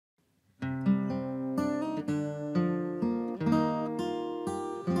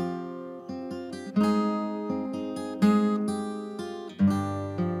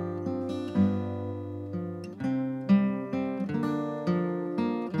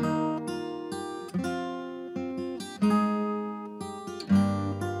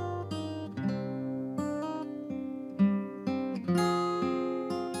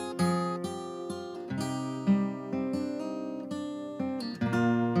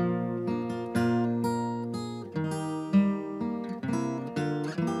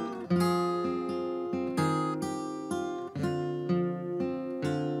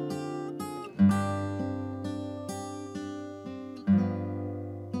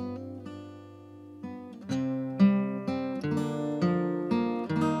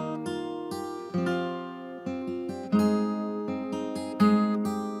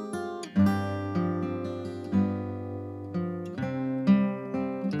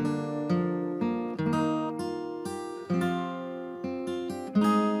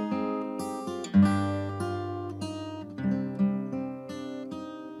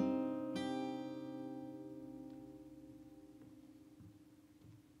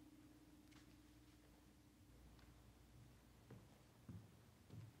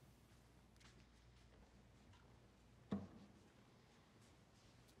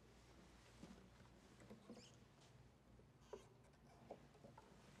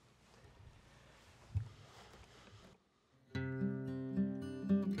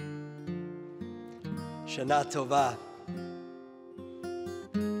Shana Tova.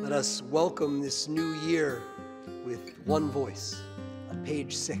 Let us welcome this new year with one voice on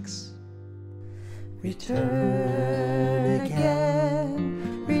page 6. Return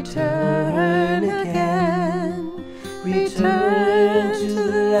again, return again, return to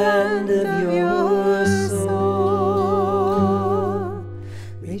the land of your soul.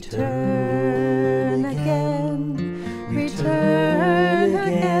 Return again, return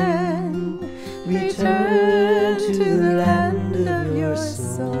again, return to the land of your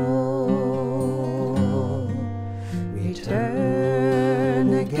soul.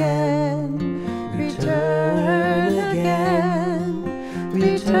 Return again, return again,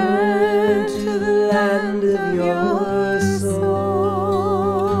 return to the land of your soul.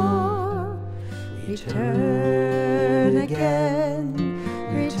 Return again,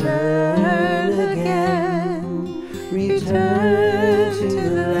 return again, return to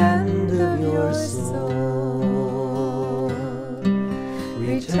the land of your soul.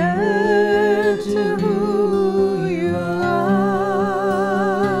 Return to who you are.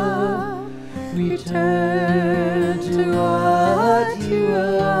 Return to what you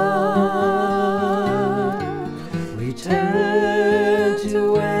are. Return to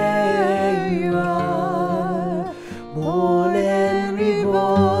where you are, born and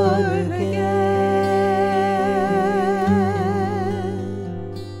reborn again.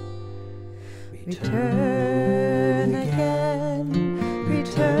 Return again,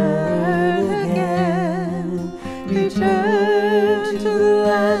 return again, return to the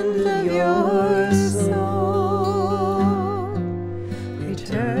land of your soul.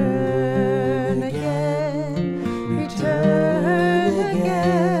 Return again, return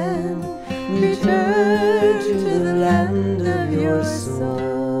again, return to the land of your soul.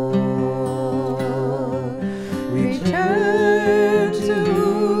 Return to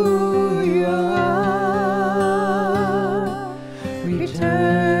who you are.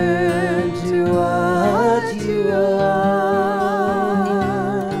 Return to what you are.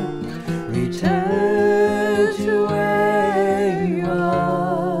 Return to where you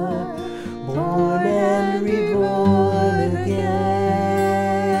are, born and reborn again.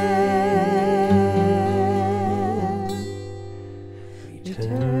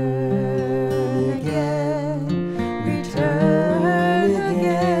 Return again, return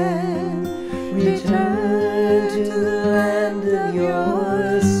again, return to the land of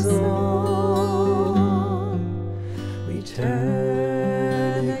your soul.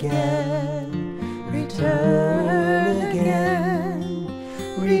 Return again, return again,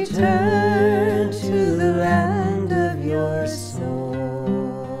 return to the land of your soul.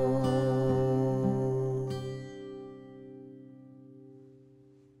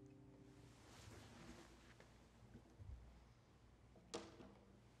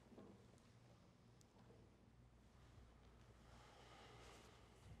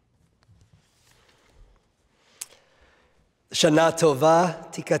 Shana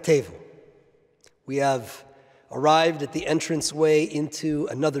Tova Tikatevu. We have arrived at the entranceway into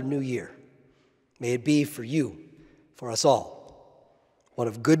another new year. May it be for you, for us all, one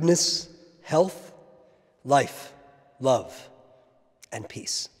of goodness, health, life, love, and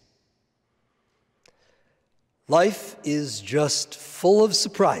peace. Life is just full of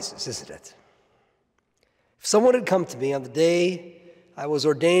surprises, isn't it? If someone had come to me on the day I was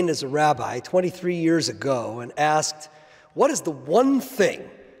ordained as a rabbi 23 years ago and asked, what is the one thing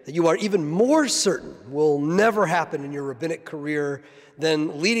that you are even more certain will never happen in your rabbinic career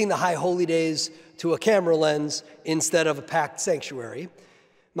than leading the High Holy Days to a camera lens instead of a packed sanctuary?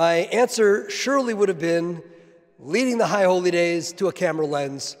 My answer surely would have been leading the High Holy Days to a camera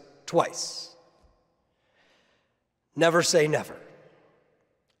lens twice. Never say never.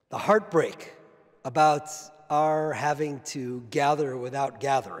 The heartbreak about our having to gather without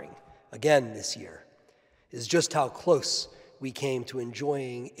gathering again this year is just how close we came to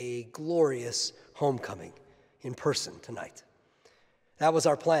enjoying a glorious homecoming in person tonight. That was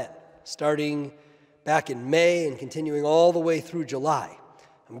our plan, starting back in May and continuing all the way through July.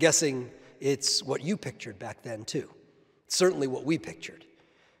 I'm guessing it's what you pictured back then too. It's certainly what we pictured.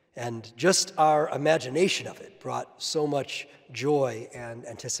 And just our imagination of it brought so much joy and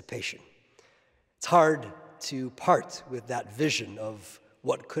anticipation. It's hard to part with that vision of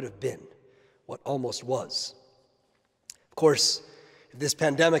what could have been, what almost was. Of course, if this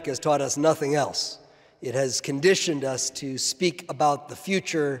pandemic has taught us nothing else, it has conditioned us to speak about the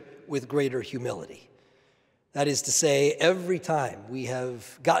future with greater humility. That is to say, every time we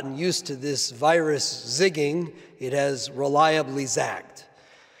have gotten used to this virus zigging, it has reliably zagged.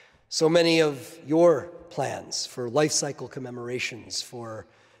 So many of your plans for life cycle commemorations, for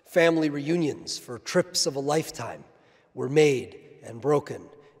family reunions for trips of a lifetime were made and broken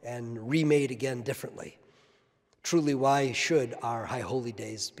and remade again differently. Truly, why should our high holy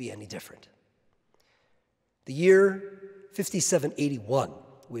days be any different? The year 5781,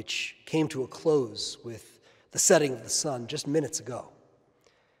 which came to a close with the setting of the sun just minutes ago,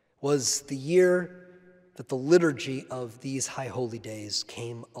 was the year that the liturgy of these high holy days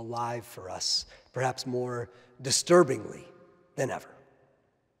came alive for us, perhaps more disturbingly than ever.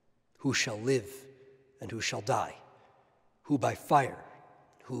 Who shall live and who shall die? Who by fire,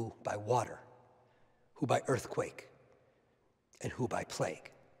 who by water, who by earthquake, and who by plague?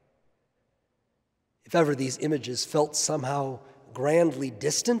 If ever these images felt somehow grandly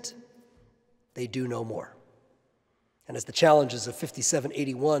distant, they do no more. And as the challenges of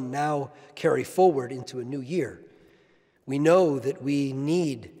 5781 now carry forward into a new year, we know that we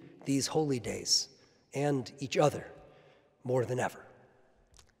need these holy days and each other more than ever.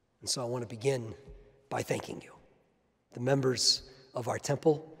 And so I want to begin by thanking you, the members of our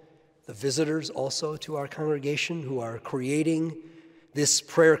temple, the visitors also to our congregation who are creating this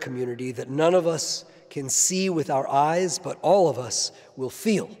prayer community that none of us can see with our eyes, but all of us will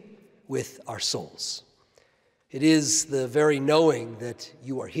feel with our souls. It is the very knowing that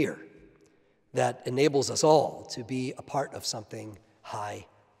you are here that enables us all to be a part of something high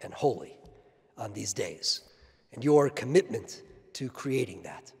and holy on these days. And your commitment to creating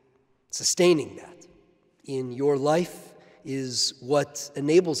that, sustaining that in your life is what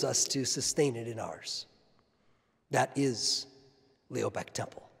enables us to sustain it in ours. That is Leo Baeck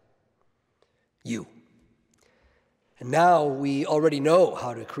Temple. You. And now we already know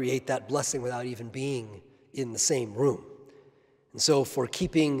how to create that blessing without even being in the same room. And so for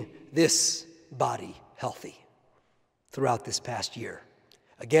keeping this body healthy throughout this past year,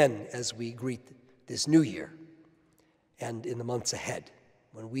 again, as we greet this new year and in the months ahead,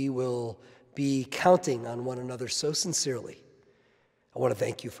 when we will be counting on one another so sincerely, I want to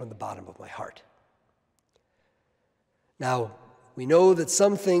thank you from the bottom of my heart. Now, we know that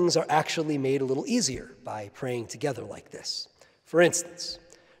some things are actually made a little easier by praying together like this. For instance,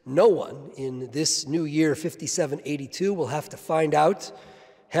 no one in this new year 5782 will have to find out,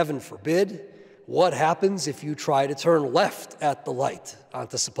 heaven forbid, what happens if you try to turn left at the light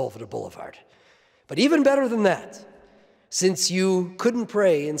onto Sepulveda Boulevard. But even better than that, since you couldn't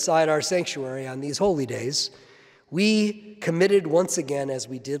pray inside our sanctuary on these holy days, we committed once again, as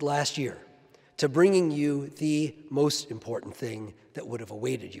we did last year, to bringing you the most important thing that would have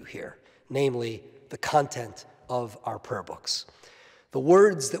awaited you here, namely the content of our prayer books. The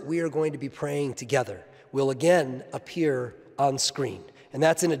words that we are going to be praying together will again appear on screen. And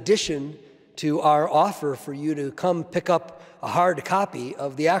that's in addition to our offer for you to come pick up a hard copy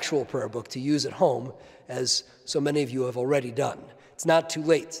of the actual prayer book to use at home, as so many of you have already done. It's not too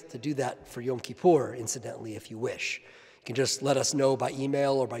late to do that for Yom Kippur, incidentally, if you wish. You can just let us know by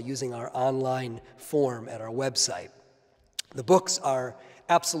email or by using our online form at our website. The books are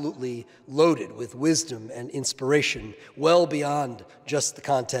absolutely loaded with wisdom and inspiration, well beyond just the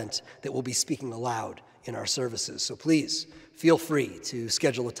content that we'll be speaking aloud in our services. So please feel free to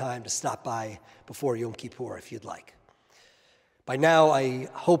schedule a time to stop by before Yom Kippur if you'd like. By now, I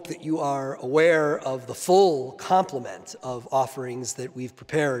hope that you are aware of the full complement of offerings that we've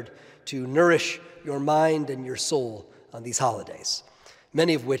prepared to nourish your mind and your soul on these holidays,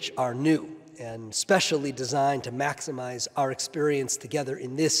 many of which are new and specially designed to maximize our experience together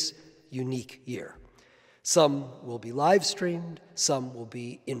in this unique year. Some will be live streamed, some will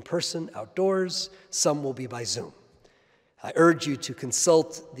be in person outdoors, some will be by Zoom. I urge you to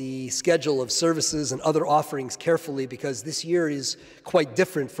consult the schedule of services and other offerings carefully, because this year is quite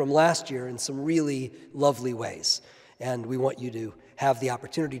different from last year in some really lovely ways. And we want you to have the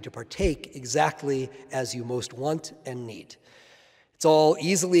opportunity to partake exactly as you most want and need. It's all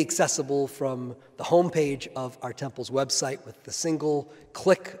easily accessible from the homepage of our temple's website with the single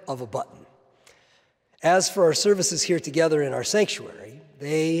click of a button. As for our services here together in our sanctuary,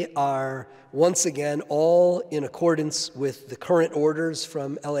 they are once again all in accordance with the current orders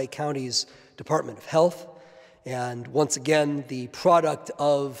from LA County's Department of Health, and once again the product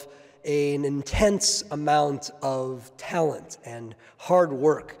of an intense amount of talent and hard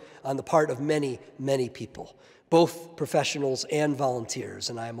work on the part of many, many people, both professionals and volunteers,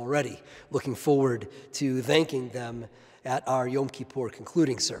 and I am already looking forward to thanking them at our Yom Kippur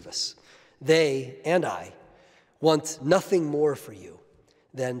concluding service. They and I want nothing more for you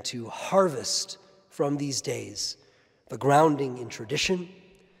than to harvest from these days the grounding in tradition,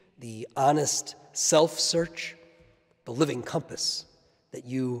 the honest self-search, the living compass that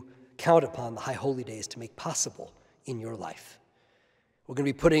you count upon the high holy days to make possible in your life. We're going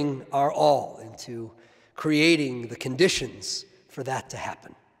to be putting our all into creating the conditions for that to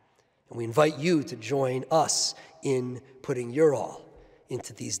happen. And we invite you to join us in putting your all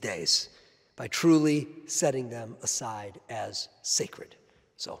into these days by truly setting them aside as sacred.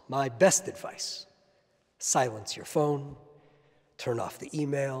 So my best advice, silence your phone, turn off the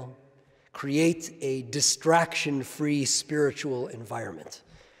email, create a distraction-free spiritual environment,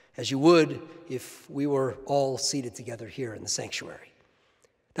 as you would if we were all seated together here in the sanctuary.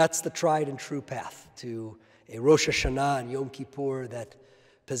 That's the tried and true path to a Rosh Hashanah and Yom Kippur that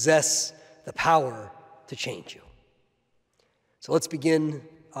possess the power to change you. So let's begin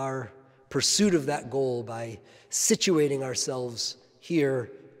our pursuit of that goal by situating ourselves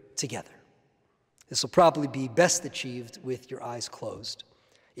here together. This will probably be best achieved with your eyes closed,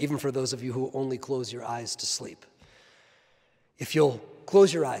 even for those of you who only close your eyes to sleep. If you'll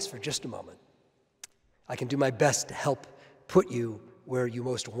close your eyes for just a moment, I can do my best to help put you where you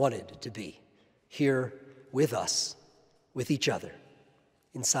most wanted to be, here with us, with each other,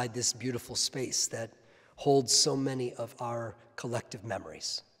 inside this beautiful space that holds so many of our collective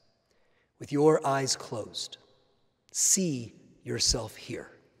memories. With your eyes closed, see yourself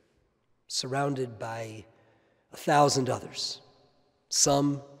here, surrounded by 1,000 others,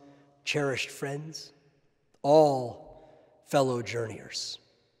 some cherished friends, all fellow journeyers.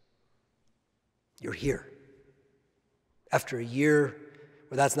 You're here. After a year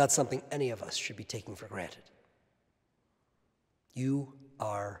where that's not something any of us should be taking for granted. You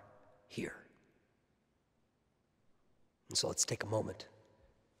are here. And so let's take a moment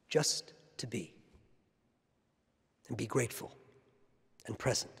just to be and be grateful and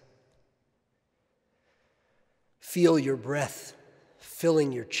present. Feel your breath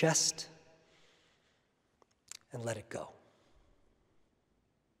filling your chest and let it go.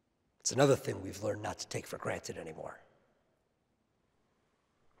 It's another thing we've learned not to take for granted anymore.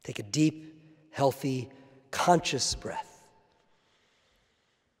 Take a deep, healthy, conscious breath.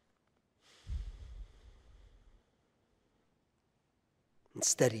 And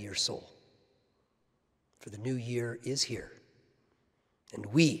steady your soul. For the new year is here, and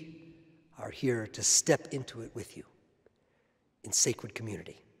we are here to step into it with you in sacred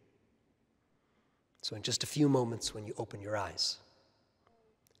community. So in just a few moments when you open your eyes,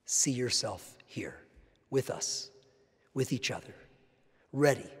 see yourself here with us, with each other,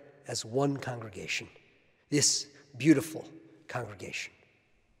 ready as one congregation, this beautiful congregation.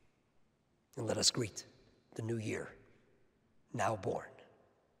 And let us greet the new year, now born.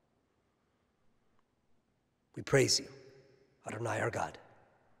 We praise you, Adonai our God,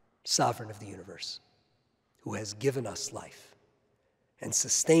 sovereign of the universe, who has given us life and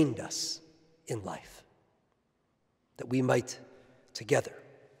sustained us in life, that we might together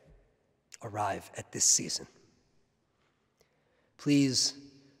arrive at this season. Please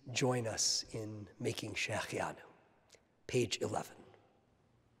join us in making Shechianu, page 11.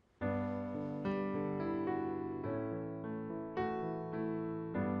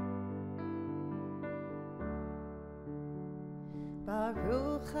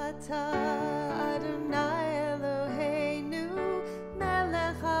 Baruch atah Adonai Eloheinu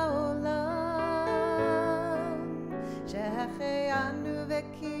melech haolam shehechianu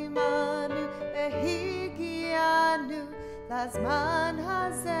vekimanu vehigianu lazman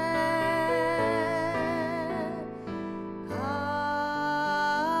hazeh.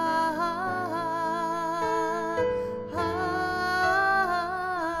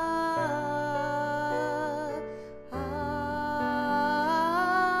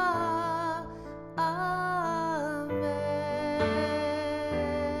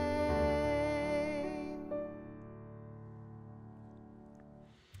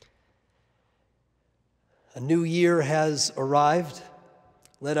 A new year has arrived.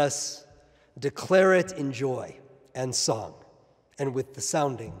 Let us declare it in joy and song, and with the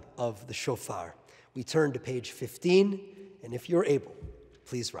sounding of the shofar. We turn to page 15, and if you're able,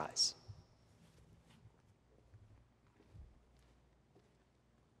 please rise.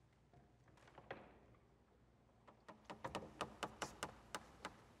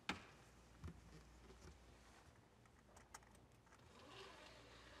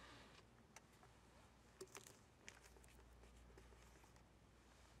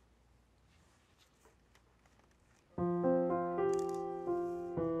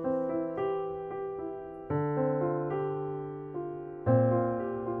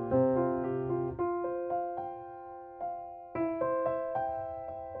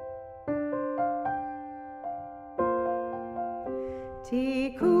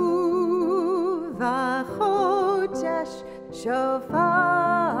 Tiku v'chodesh shofar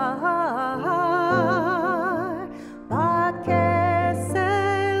b'kesem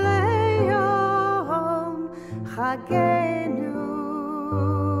Hagenu,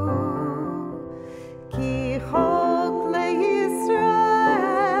 Ki Chok LeYisrael,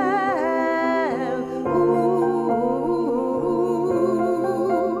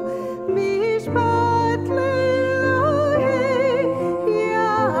 Mishpat LeElohei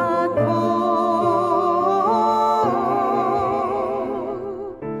Yaakov.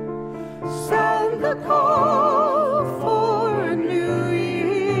 Sound the call for a new year.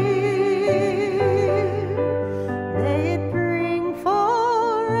 May it bring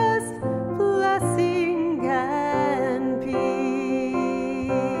for us blessing and peace.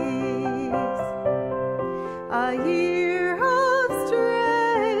 A year of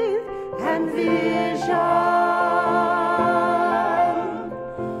strength and vision.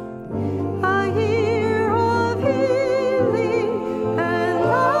 A year of healing and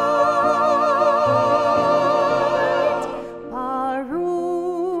light.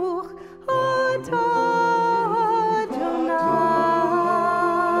 Baruch atah Adonai,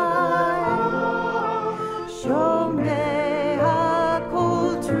 Shomei kol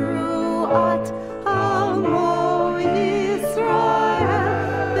truat amo Yisrael,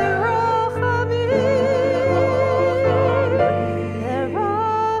 berachamim.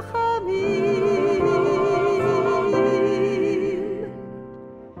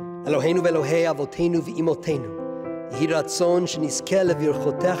 Eloheinu ואלוהי אבותינו ואימותינו, יהי רצון שנזכה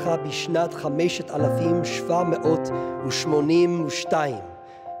לברכותיך בשנת 5782.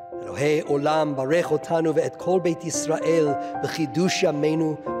 אלוהי עולם, ברך אותנו ואת כל בית ישראל בחידוש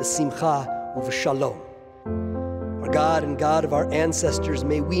ימינו בשמחה ובשלום. Our God and God of our ancestors,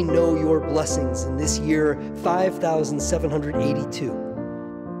 may we know your blessings in this year 5782.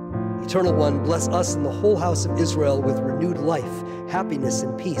 Eternal One, bless us and the whole house of Israel with renewed life, happiness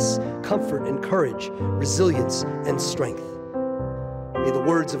and peace, comfort and courage, resilience and strength. May the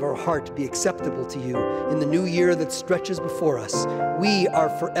words of our heart be acceptable to you in the new year that stretches before us. We are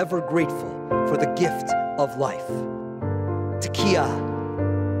forever grateful for the gift of life. Tekiah.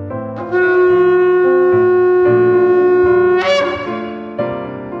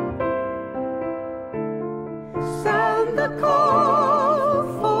 Sound the call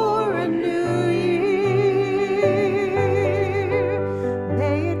for a new year.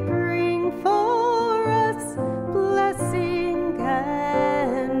 May it bring for us blessing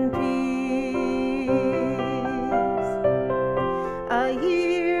and peace. A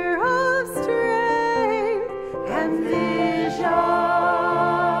year of strength and vision.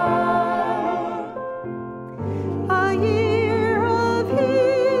 A year of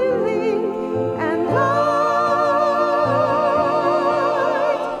healing and light.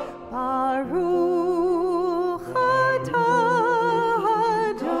 Baruch atah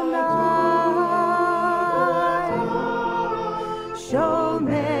Adonai,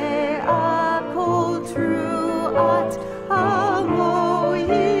 Shomei kol truat amo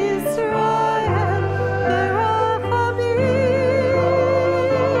Yisrael, berachamim,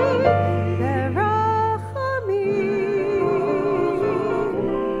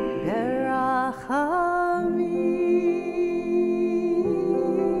 berachamim,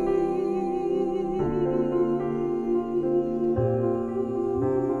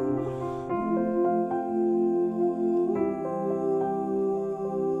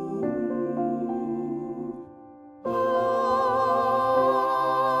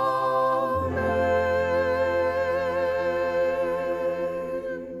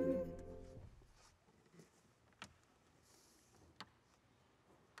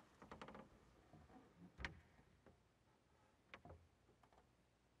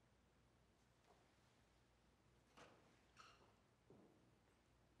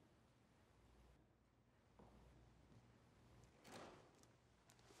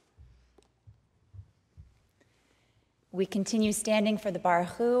 We continue standing for the Baruch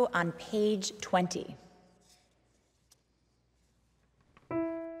Hu on page 20.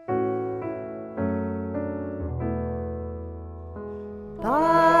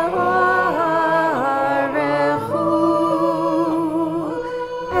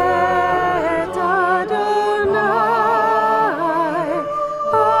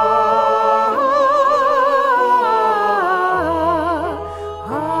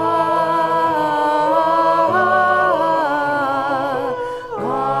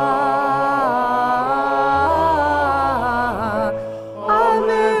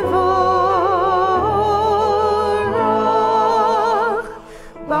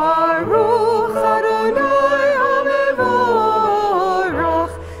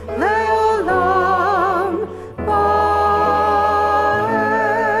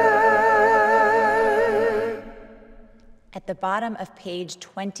 At the bottom of page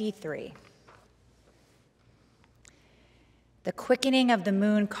 23. The quickening of the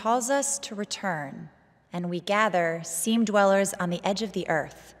moon calls us to return, and we gather, seam dwellers on the edge of the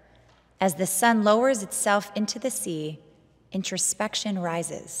earth. As the sun lowers itself into the sea, introspection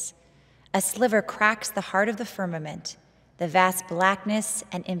rises. A sliver cracks the heart of the firmament, the vast blackness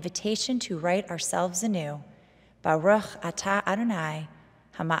and invitation to write ourselves anew. Baruch atah Adonai,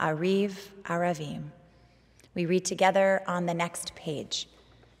 hama'ariv aravim. We read together on the next page.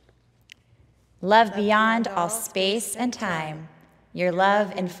 Love beyond all space and time. Your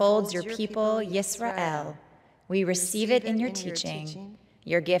love enfolds your people, Yisrael. We receive it in your teaching,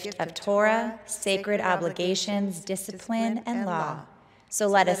 your gift of Torah, sacred obligations, discipline, and law. So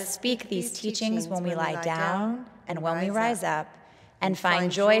let us speak these teachings when we lie down and when we rise up, and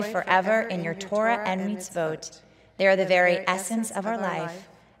find joy forever in your Torah and mitzvot. They are the very essence of our life,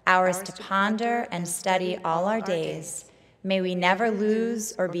 ours to ponder and study all our days. May we never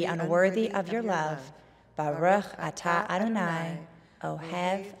lose or be unworthy of your love. Baruch atah Adonai,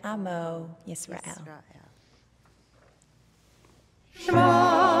 Ohev Amo Yisrael.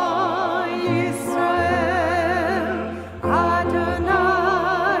 Shema Yisrael,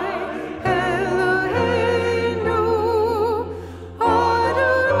 Adonai Eloheinu,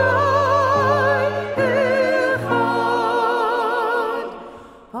 Adonai Echad.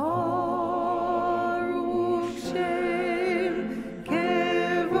 Baruch Shem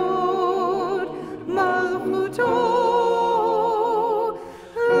Kevod Malchuto.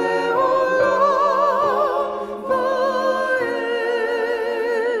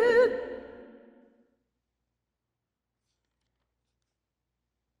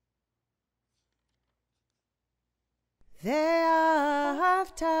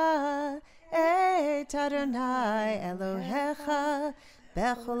 Ve'ahavta et Adonai Elohecha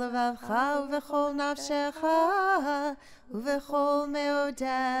bechol levavcha uvechol nafshecha uvechol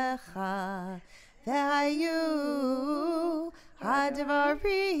meodecha ve'hayu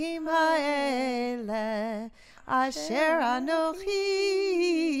hadvarim ha'ele asher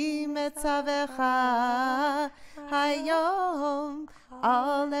anochi metzavecha hayom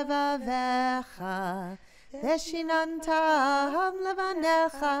al levavecha Veshinantam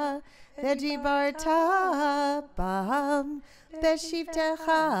levanecha, vedibarta bam,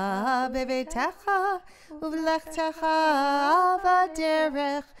 beshivtecha bevetecha, uvlechtecha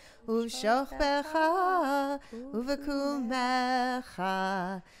vaderech, uvshochbecha, uvekumecha,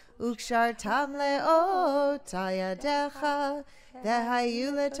 ukshartam leot ayadecha,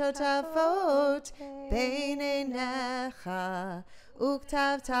 vehayu letotafot beinenecha,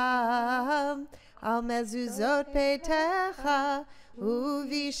 uktavtam, Al mezuzot petecha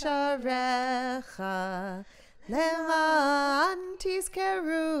uvisharecha leman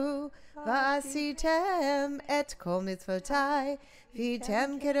tizkeru v'asitem et kol mitzvotai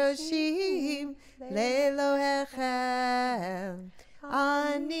v'tem kedoshim le'elohechem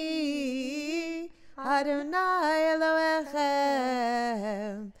ani Adonai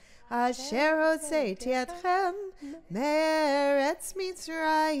Elohechem asher hotzeiti etchem me'eretz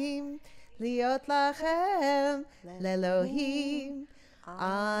Mitzrayim Liot lachem lelohim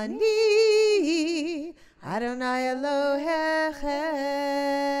ani Adonai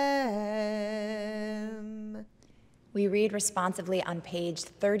Elohechem. We read responsively on page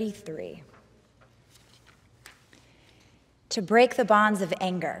 33. To break the bonds of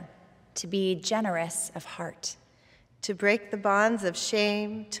anger, to be generous of heart. To break the bonds of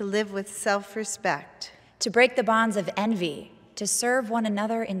shame, to live with self-respect. To break the bonds of envy, to serve one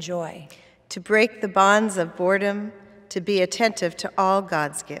another in joy. To break the bonds of boredom, to be attentive to all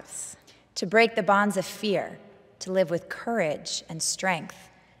God's gifts. To break the bonds of fear, to live with courage and strength.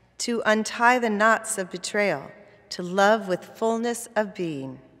 To untie the knots of betrayal, to love with fullness of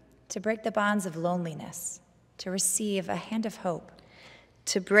being. To break the bonds of loneliness, to receive a hand of hope.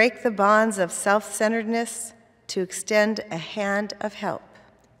 To break the bonds of self-centeredness, to extend a hand of help.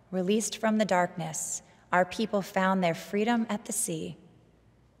 Released from the darkness, our people found their freedom at the sea.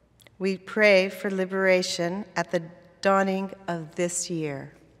 We pray for liberation at the dawning of this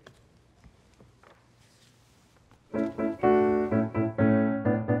year.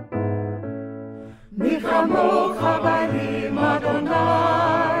 Mi kamocha banim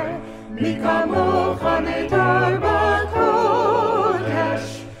Adonai, mi kamocha nedar b'kodesh,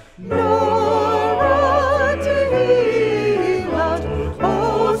 nora tehillat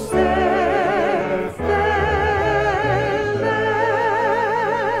osef veleh.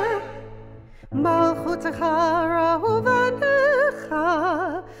 Malchutecha rahuvanecha,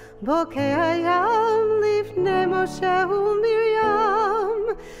 bokei hayam lifnei Moshe u'Miriam,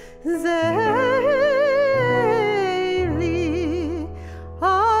 Zeili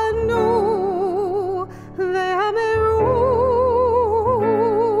anu ve'ameru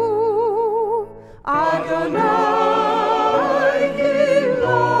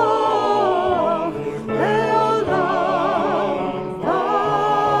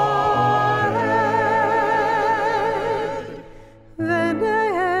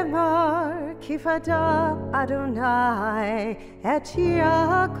Adonai et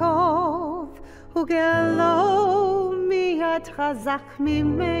Yaakov, ugelo miyad chazak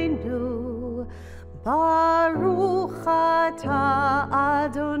mimenu. Baruch ata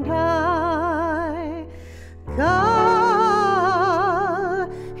Adonai, Gal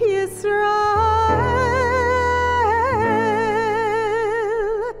Yisrael.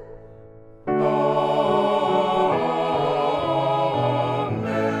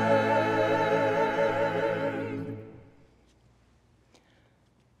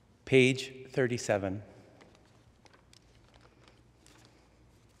 Page 37.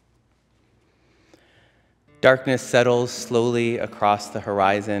 Darkness settles slowly across the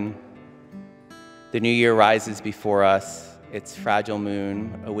horizon. The new year rises before us, its fragile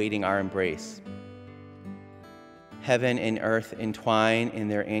moon awaiting our embrace. Heaven and earth entwine in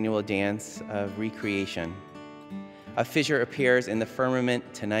their annual dance of recreation. A fissure appears in the firmament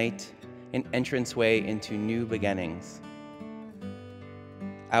tonight, an entranceway into new beginnings.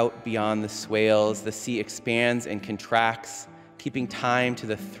 Out beyond the swales, the sea expands and contracts, keeping time to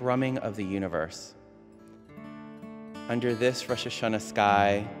the thrumming of the universe. Under this Rosh Hashanah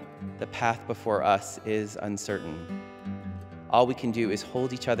sky, the path before us is uncertain. All we can do is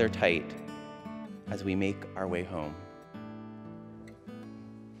hold each other tight as we make our way home.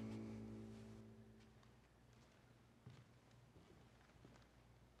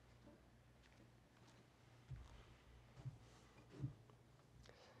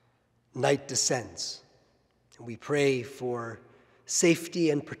 Night descends, and we pray for safety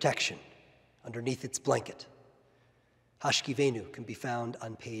and protection underneath its blanket. Hashkivenu can be found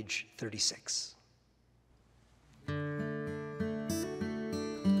on page 36.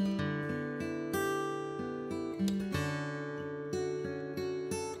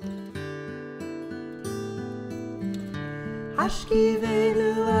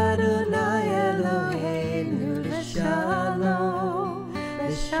 Hashkivenu Adonai Eloheinu l'shalom,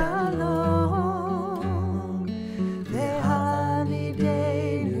 l'shalom. Ve'hamidenu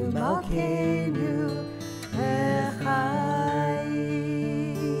malkeinu l'chaim.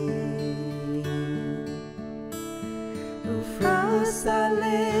 Ufros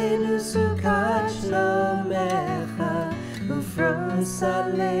aleinu sukat shlomecha, ufros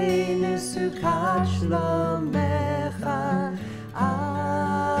aleinu sukat shlomecha.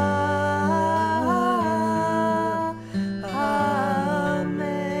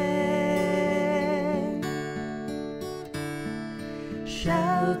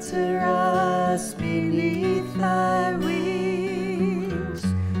 Shelter us beneath thy wings,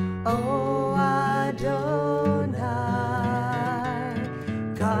 O Adonai.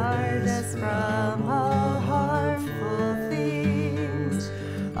 Guard us from all harmful things,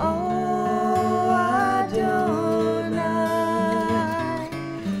 O Adonai.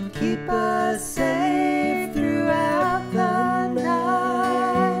 Keep us safe throughout the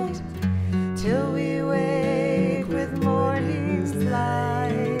night, till we wake with morning's light.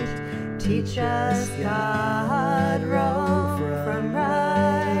 Teach us, God, wrong from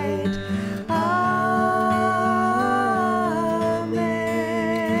right. Amen.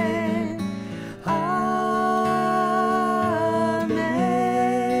 Amen.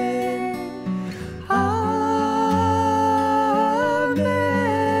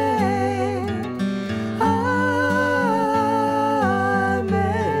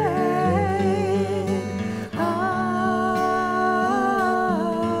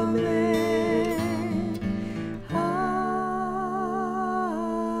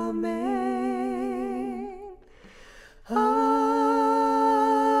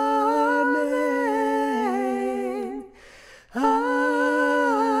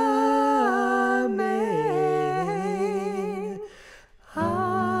 Amen.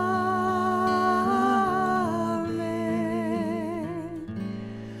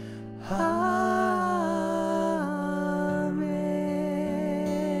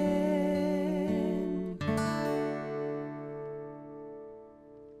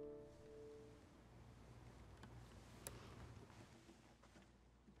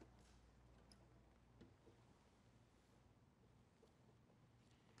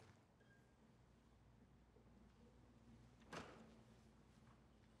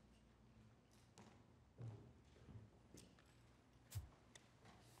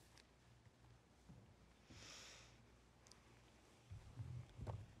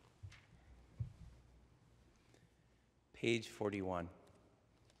 Page 41.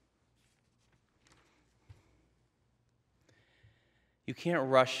 You can't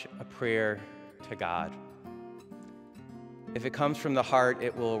rush a prayer to God. If it comes from the heart,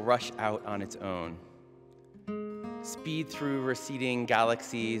 it will rush out on its own. Speed through receding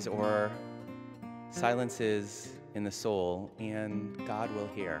galaxies or Silence is in the soul, and God will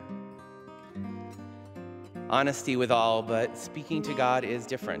hear. Honesty with all, but speaking to God is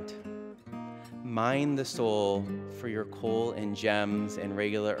different. Mine the soul for your coal and gems and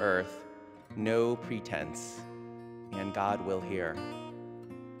regular earth, no pretense, and God will hear.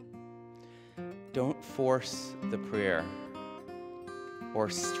 Don't force the prayer or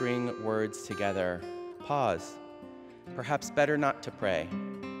string words together. Pause. Perhaps better not to pray.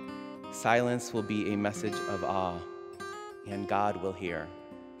 Silence will be a message of awe, and God will hear.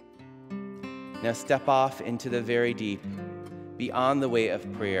 Now step off into the very deep, beyond the way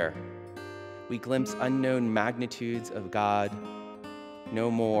of prayer. We glimpse unknown magnitudes of God no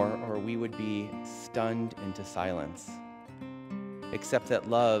more, or we would be stunned into silence. Except that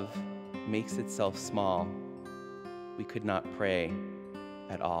love makes itself small, we could not pray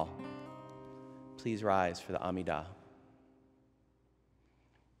at all. Please rise for the Amidah.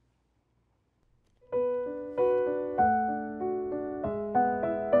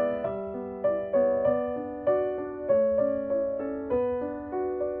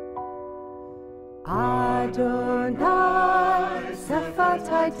 Adonai,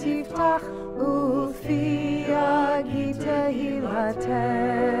 Sefatai Tiftach, Ufi Agita Hilatecha.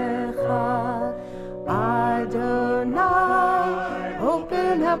 Adonai,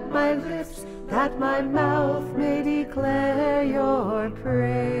 open up my lips, that my mouth may declare your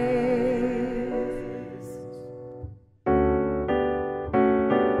praise.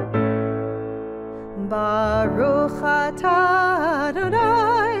 Baruch atah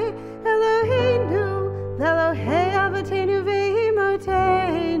Adonai, Eloheinu, Elohei Avotenu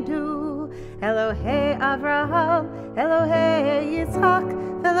ve'imotenu, Elohei Avraham, Elohei Yitzchak,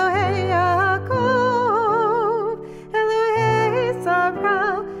 Elohei Yaakov, Elohei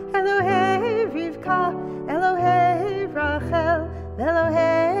Sarah, Elohei Rivka, Elohei Rachel,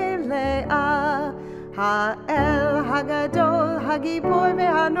 Elohei Leah, Ha'el Hagadol, Hagibor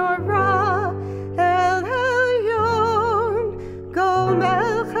ve'hanora, El Elyon,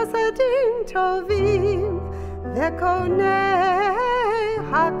 Gomel Chasadim Tovim, Vekonei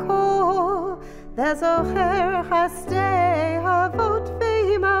Hakol, Vezocher Chasdei Havot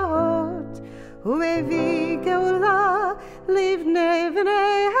ve'imahot, U'evi Geula Livnei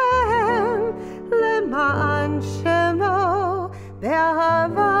v'neihem, Lema'an Shemo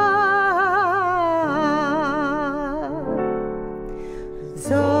Be'ahava.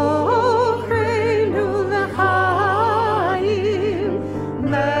 Zochreinu l'chaim,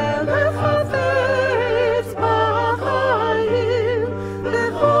 Melech hafetz b'chaim,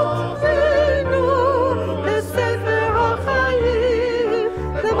 v'chotenu b'sefer ha'chaim,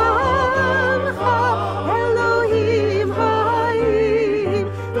 l'ma'ancha Elohim ha'im,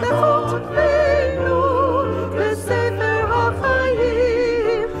 v'chotenu b'sefer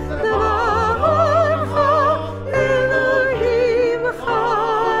ha'chaim, l'ma'ancha Elohim ha'im.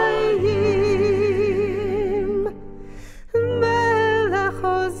 Melech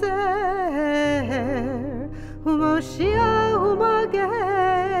ozer, u'moshiach u'magen,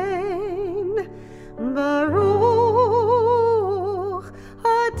 Baruch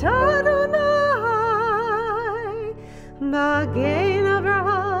atah Adonai, Magen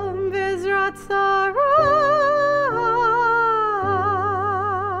Avraham v'ezrat Sarah.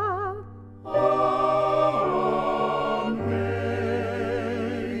 Amen.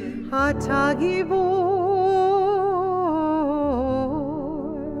 Atah Gibor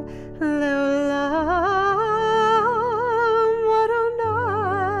le'olam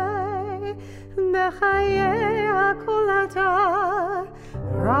Adonai, Bechayei hakol atah,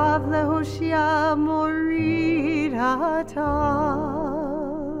 Rav lehoshia morid atah.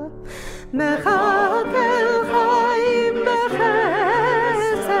 Mechakel chaim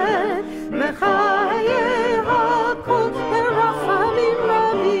bechesed, Mechayei hakol berachamim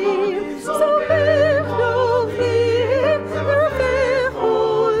rabim, Sobech dovim, Rafech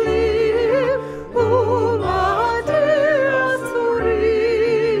olim, U'matir asurim,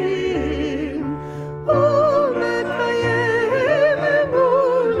 U'mekayem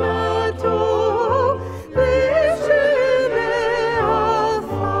emunato, B'shenei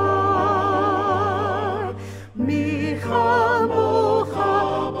afar.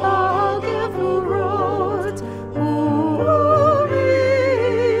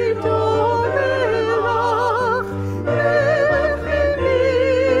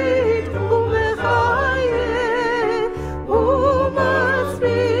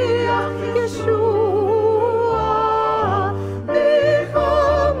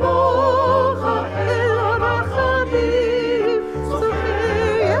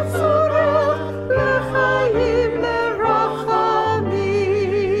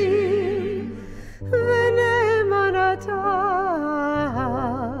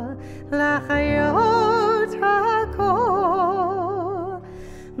 בחיות הכל.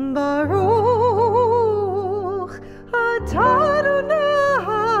 ברוך אתה אדוני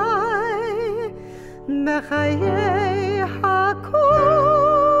בחיי הכל.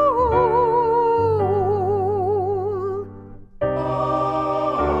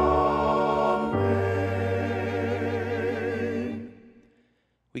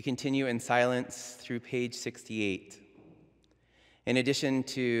 We continue in silence through page 68. In addition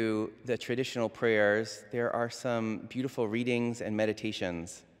to the traditional prayers, there are some beautiful readings and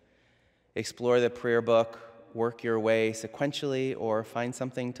meditations. Explore the prayer book, work your way sequentially, or find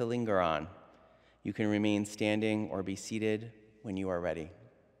something to linger on. You can remain standing or be seated when you are ready.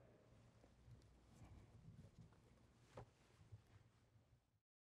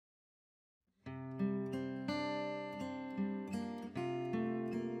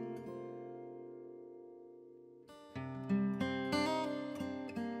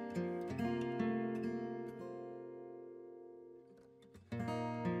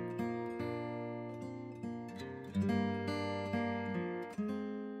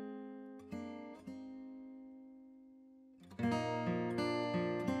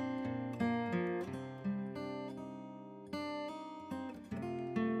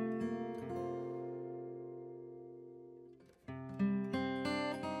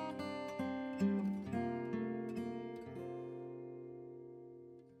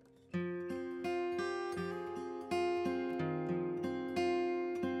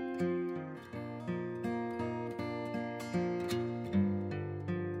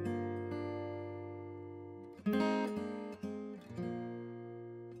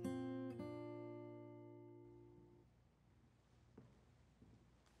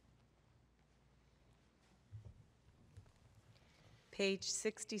 Page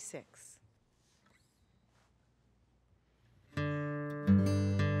 66.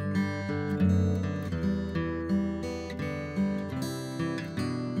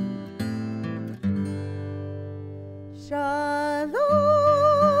 Shalom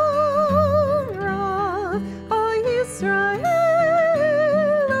Rav HaYisrael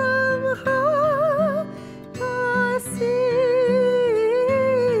Amcha Tasim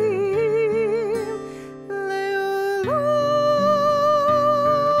Leolam.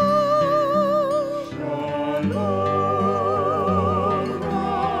 Shalom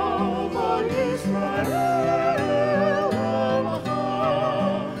Rav HaYisrael Amcha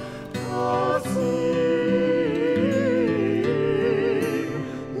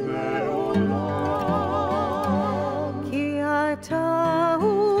Ki ata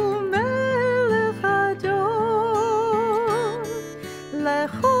hu melech adon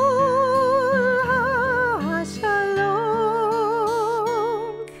lechol hashalom.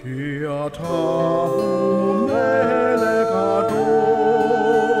 Ki ata hu melech adon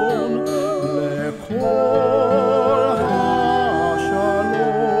lechol hashalom.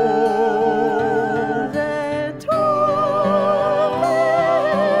 V'tov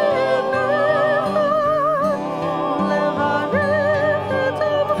levarech et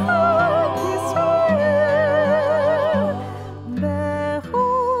amcha Yisrael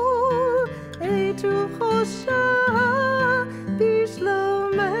bechol eitu chosha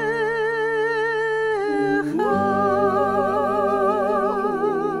bishlomecha.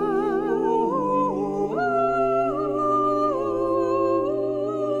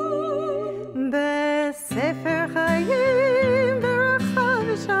 בספר חיים ברכה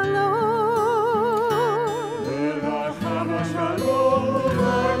ושלום. ברכה ושלום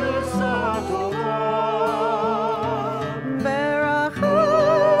ובשורה טובה. ברכה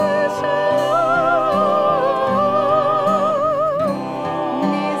ושלום.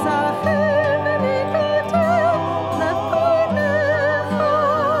 ניזכר וניכתב לפניך.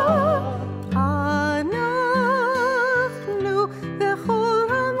 אנחנו וכל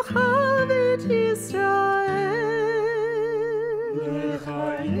עמך בית ישראל.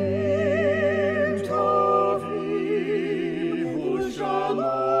 לחיים טובים ושלום.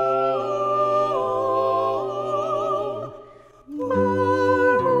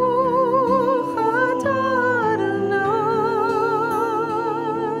 ברוך אתה אדוני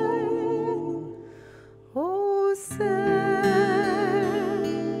עושה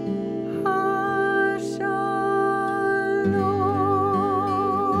השלום.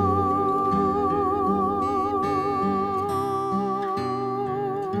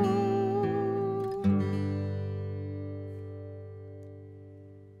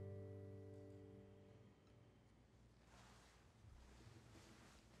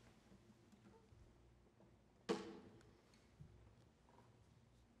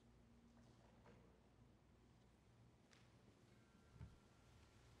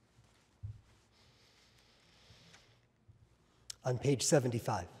 on page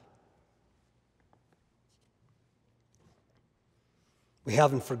 75. We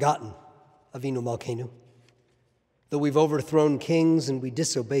haven't forgotten Avinu Malkeinu. Though we've overthrown kings and we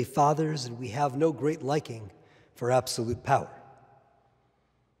disobey fathers and we have no great liking for absolute power.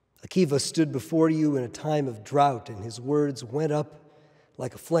 Akiva stood before you in a time of drought, and his words went up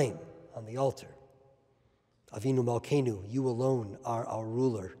like a flame on the altar. Avinu Malkeinu, you alone are our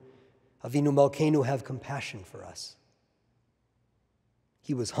ruler. Avinu Malkeinu, have compassion for us.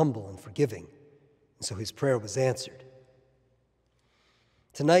 He was humble and forgiving, and so his prayer was answered.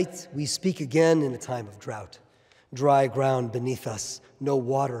 Tonight, we speak again in a time of drought. Dry ground beneath us, no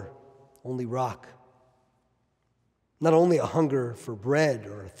water, only rock. Not only a hunger for bread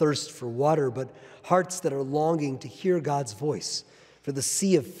or a thirst for water, but hearts that are longing to hear God's voice, for the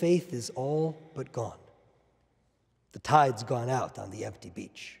sea of faith is all but gone. The tide's gone out on the empty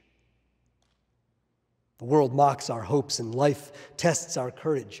beach. The world mocks our hopes and life tests our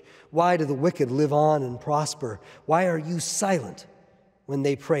courage. Why do the wicked live on and prosper? Why are you silent when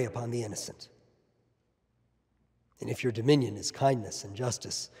they prey upon the innocent? And if your dominion is kindness and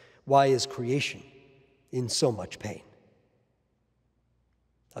justice, why is creation in so much pain?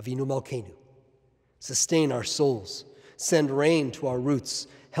 Avinu Malkeinu, sustain our souls, send rain to our roots,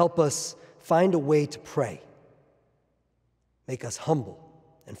 help us find a way to pray. Make us humble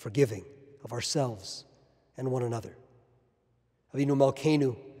and forgiving of ourselves and one another. Avinu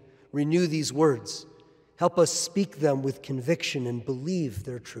Malkeinu, renew these words. Help us speak them with conviction and believe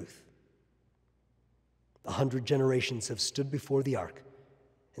their truth. 100 generations have stood before the ark,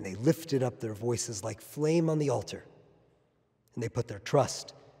 and they lifted up their voices like flame on the altar, and they put their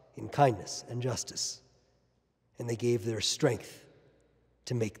trust in kindness and justice, and they gave their strength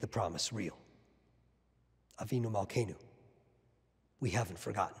to make the promise real. Avinu Malkeinu, we haven't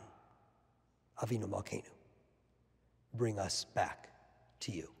forgotten. Avinu Malkeinu, bring us back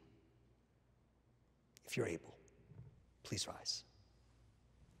to you. If you're able, please rise.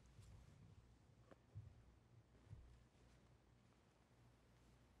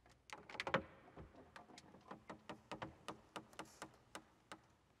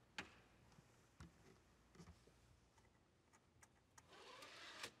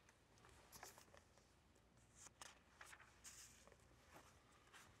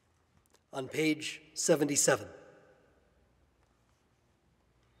 On page 77.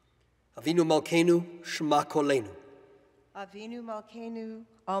 Avinu Malkeinu, Shema Kolenu. Avinu Malkeinu,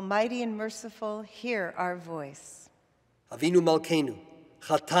 almighty and merciful, hear our voice. Avinu Malkeinu,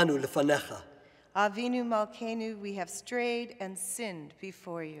 Chatanu Lefanecha. Avinu Malkeinu, we have strayed and sinned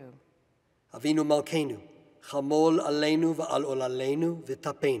before you. Avinu Malkeinu, Chamol Aleinu va'al olaleinu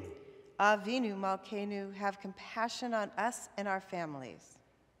v'tapenu. Avinu Malkeinu, have compassion on us and our families.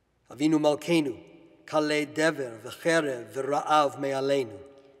 Avinu Malkeinu, Kale Dever v'cherev v'ra'av me'aleinu.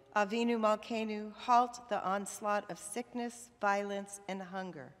 Avinu Malkeinu, halt the onslaught of sickness, violence, and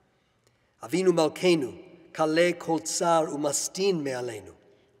hunger. Avinu Malkeinu, Kale kol tsar umastin me'aleinu.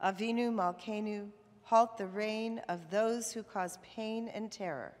 Avinu Malkeinu, halt the reign of those who cause pain and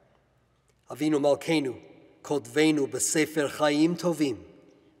terror. Avinu Malkeinu, kodvenu b'sefer chayim tovim.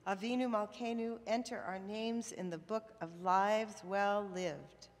 Avinu Malkeinu, enter our names in the book of lives well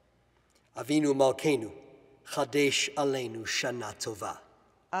lived. Avinu Malkeinu, chadesh aleinu shana tova.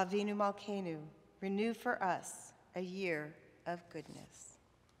 Avinu Malkeinu, renew for us a year of goodness.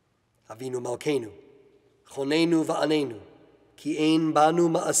 Avinu Malkeinu, chonenu va'anenu, ki ein banu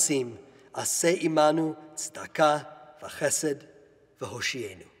ma'asim, aseh imanu tzedakah v'chesed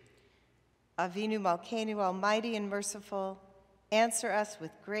v'hoshienu. Avinu Malkeinu, almighty and merciful, answer us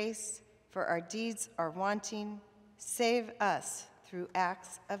with grace, for our deeds are wanting. Save us through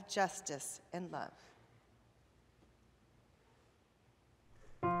acts of justice and love.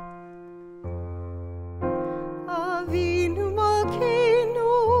 Avinu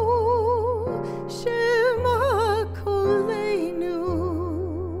Malkeinu, Shema Kolenu.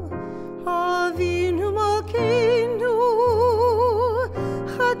 Avinu Malkeinu,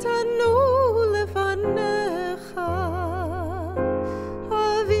 Chatanu Lefanecha.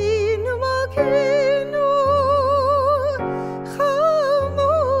 Avinu Malkeinu,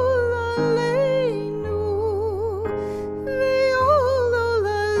 Chamol Aleinu, Ve'ol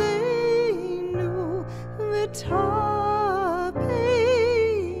Aleinu, V'tapenu.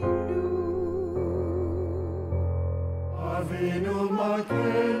 Avinu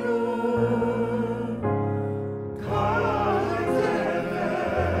Malkeinu, Ka'atevet,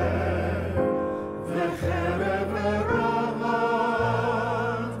 V'cherev v'ra'av,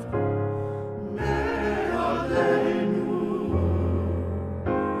 Me'aleinu.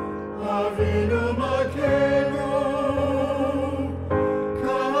 Avinu Malkeinu,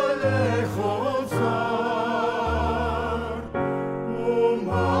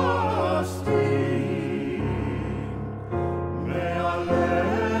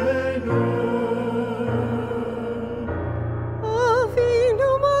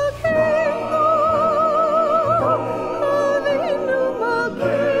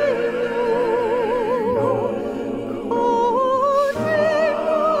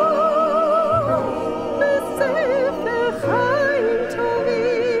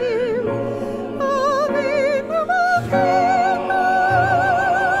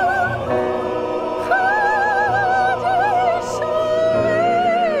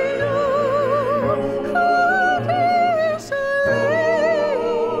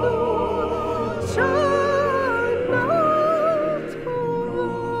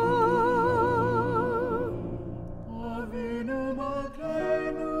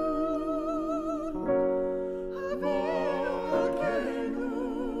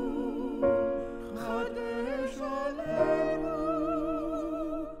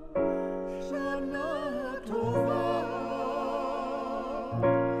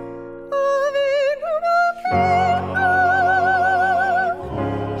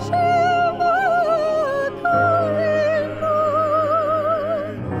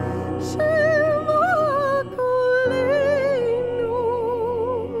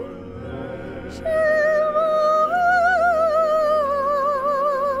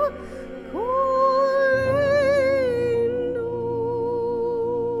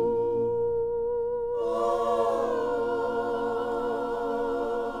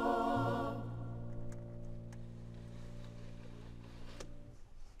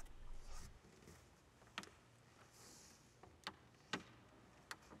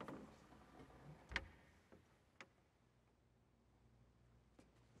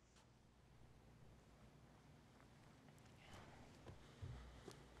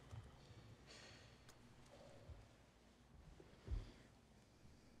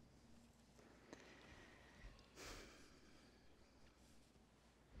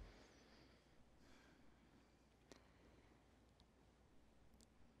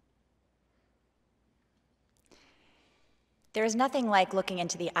 There is nothing like looking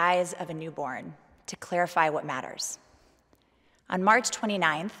into the eyes of a newborn to clarify what matters. On March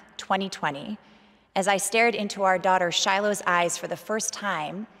 29th, 2020, as I stared into our daughter Shiloh's eyes for the first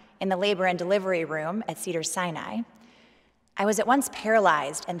time in the labor and delivery room at Cedars-Sinai, I was at once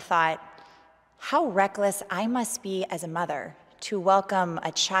paralyzed and thought, how reckless I must be as a mother to welcome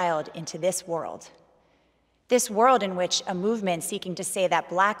a child into this world. This world in which a movement seeking to say that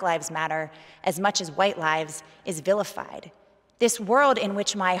Black lives matter as much as white lives is vilified. This world in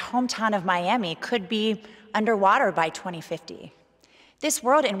which my hometown of Miami could be underwater by 2050. This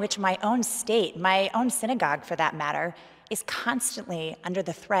world in which my own state, my own synagogue for that matter, is constantly under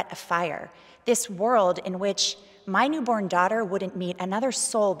the threat of fire. This world in which my newborn daughter wouldn't meet another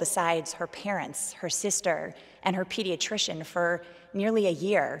soul besides her parents, her sister, and her pediatrician for nearly a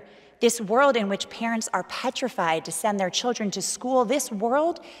year. This world in which parents are petrified to send their children to school. This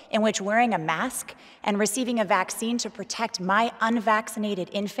world in which wearing a mask and receiving a vaccine to protect my unvaccinated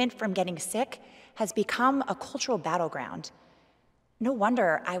infant from getting sick has become a cultural battleground. No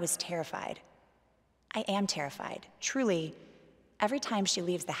wonder I was terrified. I am terrified, truly, every time she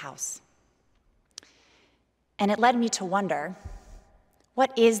leaves the house. And it led me to wonder,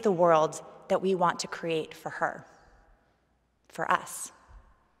 what is the world that we want to create for her, for us?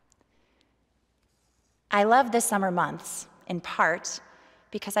 I love the summer months, in part,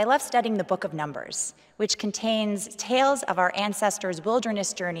 because I love studying the book of Numbers, which contains tales of our ancestors'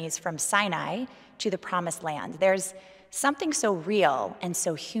 wilderness journeys from Sinai to the Promised Land. There's something so real and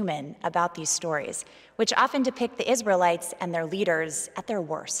so human about these stories, which often depict the Israelites and their leaders at their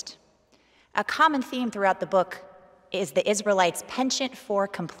worst. A common theme throughout the book is the Israelites' penchant for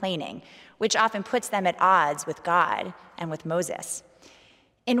complaining, which often puts them at odds with God and with Moses.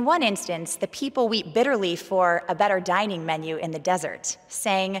 In one instance, the people weep bitterly for a better dining menu in the desert,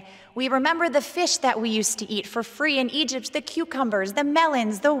 saying, "We remember the fish that we used to eat for free in Egypt, the cucumbers, the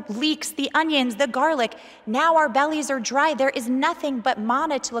melons, the leeks, the onions, the garlic. Now our bellies are dry. There is nothing but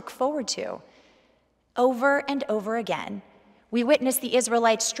manna to look forward to." Over and over again, we witness the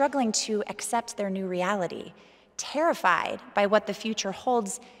Israelites struggling to accept their new reality. Terrified by what the future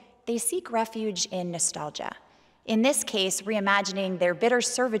holds, they seek refuge in nostalgia. In this case, reimagining their bitter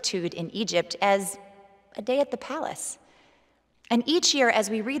servitude in Egypt as a day at the palace. And each year,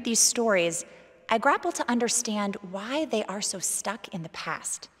 as we read these stories, I grapple to understand why they are so stuck in the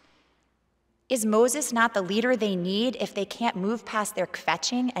past. Is Moses not the leader they need if they can't move past their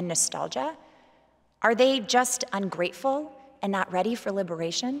kvetching and nostalgia? Are they just ungrateful and not ready for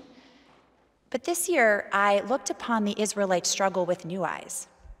liberation? But this year, I looked upon the Israelite struggle with new eyes.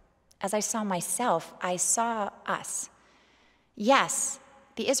 As I saw myself, I saw us. Yes,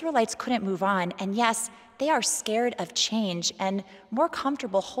 the Israelites couldn't move on, and yes, they are scared of change and more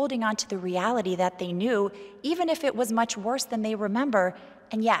comfortable holding on to the reality that they knew, even if it was much worse than they remember,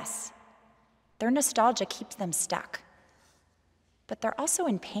 and yes, their nostalgia keeps them stuck. But they're also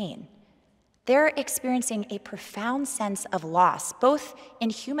in pain. They're experiencing a profound sense of loss, both in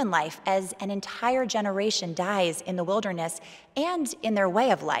human life as an entire generation dies in the wilderness and in their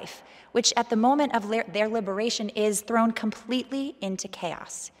way of life, which at the moment of their liberation is thrown completely into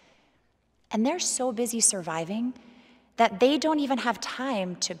chaos. And they're so busy surviving that they don't even have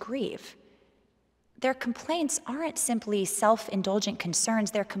time to grieve. Their complaints aren't simply self-indulgent concerns.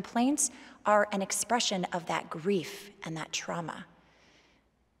 Their complaints are an expression of that grief and that trauma.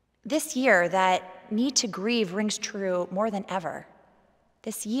 This year, that need to grieve rings true more than ever.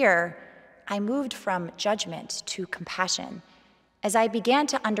 This year, I moved from judgment to compassion as I began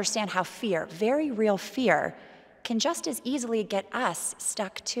to understand how fear, very real fear, can just as easily get us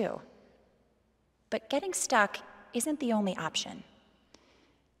stuck too. But getting stuck isn't the only option.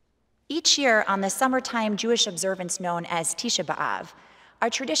 Each year on the summertime Jewish observance known as Tisha B'Av, our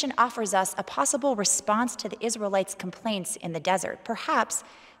tradition offers us a possible response to the Israelites' complaints in the desert, perhaps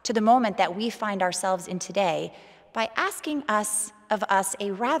to the moment that we find ourselves in today, by asking of us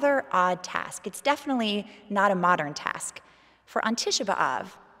a rather odd task. It's definitely not a modern task. For on Tisha B'Av,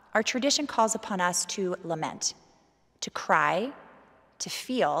 our tradition calls upon us to lament, to cry, to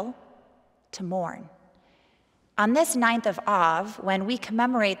feel, to mourn. On this 9th of Av, when we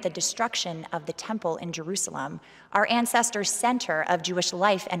commemorate the destruction of the temple in Jerusalem, our ancestors' center of Jewish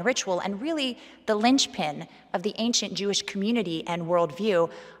life and ritual, and really the linchpin of the ancient Jewish community and worldview,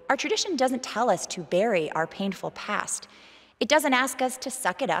 our tradition doesn't tell us to bury our painful past. It doesn't ask us to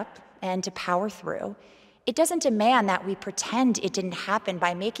suck it up and to power through. It doesn't demand that we pretend it didn't happen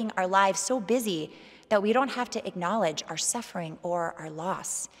by making our lives so busy that we don't have to acknowledge our suffering or our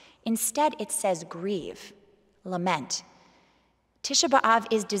loss. Instead, it says grieve, lament. Tisha B'Av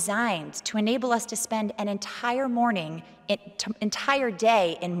is designed to enable us to spend an entire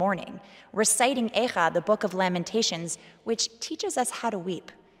day in mourning, reciting Eicha, the Book of Lamentations, which teaches us how to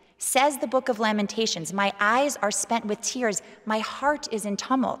weep. Says the Book of Lamentations, "My eyes are spent with tears, my heart is in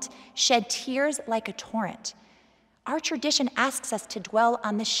tumult, shed tears like a torrent." Our tradition asks us to dwell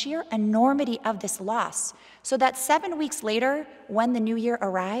on the sheer enormity of this loss, so that 7 weeks later, when the new year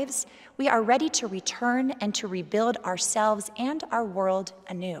arrives, we are ready to return and to rebuild ourselves and our world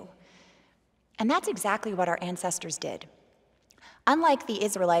anew. And that's exactly what our ancestors did. Unlike the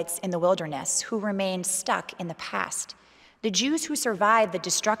Israelites in the wilderness who remained stuck in the past, the Jews who survived the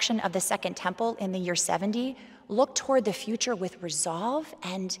destruction of the Second Temple in the year 70 looked toward the future with resolve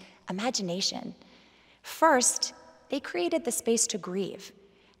and imagination. First, they created the space to grieve.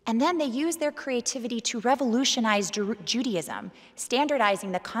 And then they used their creativity to revolutionize Judaism,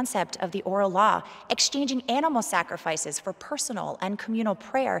 standardizing the concept of the oral law, exchanging animal sacrifices for personal and communal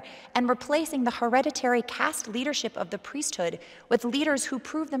prayer, and replacing the hereditary caste leadership of the priesthood with leaders who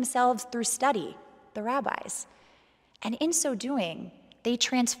prove themselves through study, the rabbis. And in so doing, they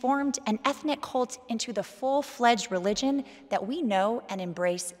transformed an ethnic cult into the full-fledged religion that we know and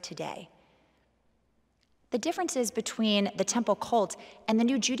embrace today. The differences between the temple cult and the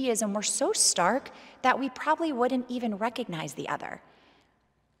new Judaism were so stark that we probably wouldn't even recognize the other.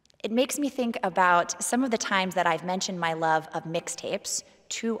 It makes me think about some of the times that I've mentioned my love of mixtapes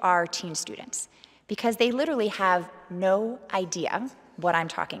to our teen students, because they literally have no idea what I'm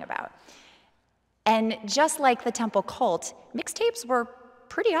talking about. And just like the temple cult, mixtapes were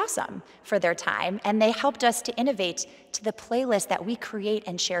pretty awesome for their time, and they helped us to innovate to the playlist that we create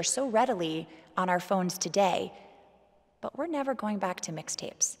and share so readily on our phones today. But we're never going back to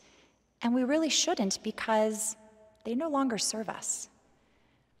mixtapes. And we really shouldn't, because they no longer serve us.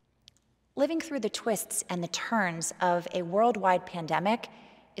 Living through the twists and the turns of a worldwide pandemic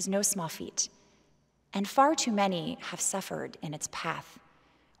is no small feat. And far too many have suffered in its path.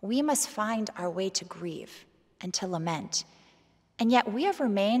 We must find our way to grieve and to lament. And yet we have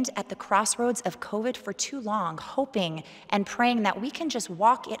remained at the crossroads of COVID for too long, hoping and praying that we can just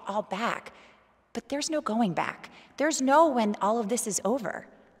walk it all back. But there's no going back. There's no when all of this is over.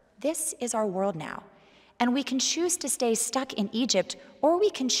 This is our world now. And we can choose to stay stuck in Egypt, or we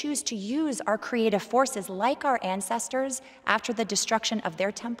can choose to use our creative forces like our ancestors after the destruction of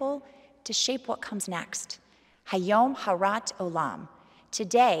their temple to shape what comes next. Hayom Harat Olam.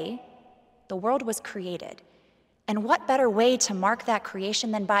 Today, the world was created. And what better way to mark that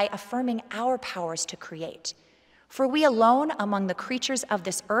creation than by affirming our powers to create? For we alone among the creatures of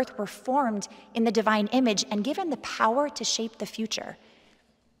this earth were formed in the divine image and given the power to shape the future.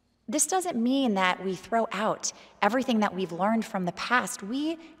 This doesn't mean that we throw out everything that we've learned from the past.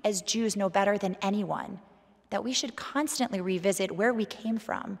 We, as Jews, know better than anyone that we should constantly revisit where we came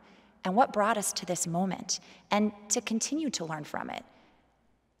from and what brought us to this moment, and to continue to learn from it.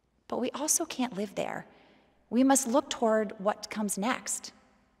 But we also can't live there. We must look toward what comes next.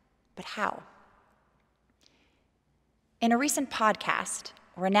 But how? In a recent podcast,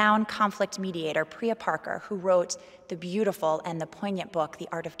 renowned conflict mediator Priya Parker, who wrote the beautiful and the poignant book, The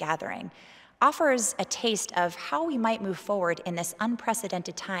Art of Gathering, offers a taste of how we might move forward in this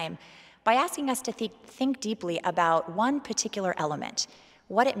unprecedented time by asking us to think deeply about one particular element,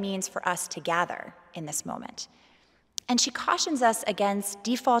 what it means for us to gather in this moment. And she cautions us against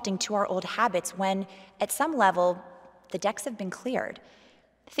defaulting to our old habits when, at some level, the decks have been cleared.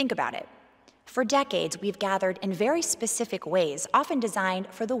 Think about it. For decades, we've gathered in very specific ways, often designed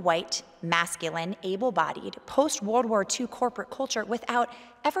for the white, masculine, able-bodied, post-World War II corporate culture without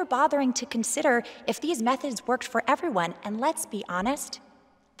ever bothering to consider if these methods worked for everyone, and let's be honest,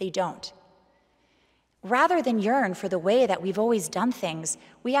 they don't. Rather than yearn for the way that we've always done things,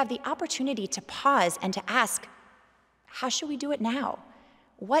 we have the opportunity to pause and to ask, how should we do it now?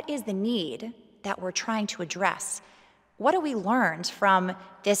 What is the need that we're trying to address? What have we learned from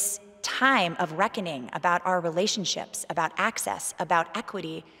this time of reckoning about our relationships, about access, about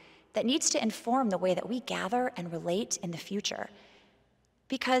equity, that needs to inform the way that we gather and relate in the future?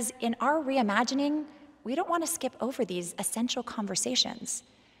 Because in our reimagining, we don't want to skip over these essential conversations.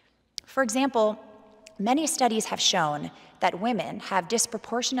 For example, many studies have shown that women have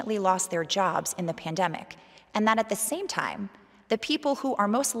disproportionately lost their jobs in the pandemic, and that at the same time, the people who are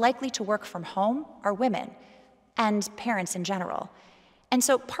most likely to work from home are women and parents in general. And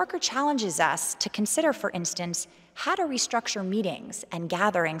so Parker challenges us to consider, for instance, how to restructure meetings and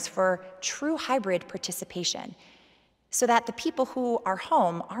gatherings for true hybrid participation so that the people who are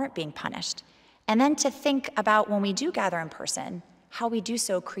home aren't being punished. And then to think about when we do gather in person, how we do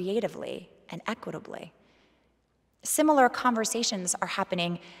so creatively and equitably. Similar conversations are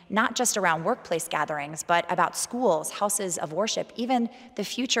happening not just around workplace gatherings, but about schools, houses of worship, even the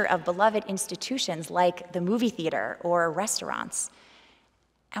future of beloved institutions like the movie theater or restaurants.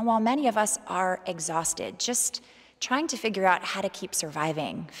 And while many of us are exhausted, just trying to figure out how to keep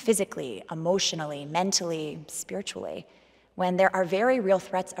surviving physically, emotionally, mentally, spiritually, when there are very real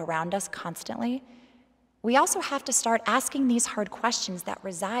threats around us constantly, we also have to start asking these hard questions that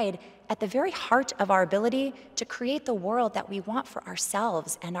reside at the very heart of our ability to create the world that we want for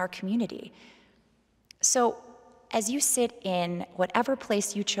ourselves and our community. So, as you sit in whatever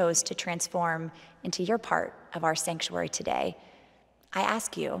place you chose to transform into your part of our sanctuary today, I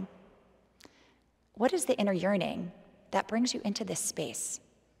ask you, what is the inner yearning that brings you into this space?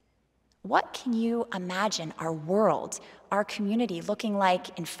 What can you imagine our world, our community looking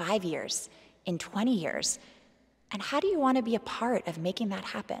like in 5 years, in 20 years? And how do you want to be a part of making that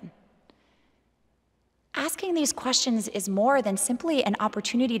happen? Asking these questions is more than simply an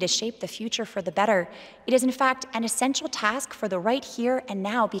opportunity to shape the future for the better. It is, in fact, an essential task for the right here and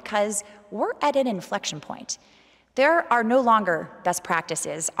now because we're at an inflection point. There are no longer best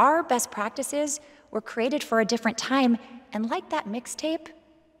practices. Our best practices were created for a different time, and like that mixtape,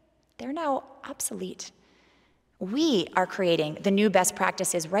 they're now obsolete. We are creating the new best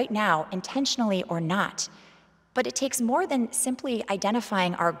practices right now, intentionally or not. But it takes more than simply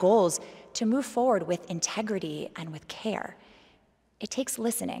identifying our goals to move forward with integrity and with care. It takes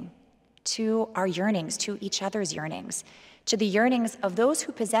listening to our yearnings, to each other's yearnings, to the yearnings of those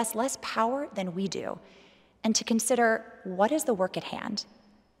who possess less power than we do, and to consider what is the work at hand,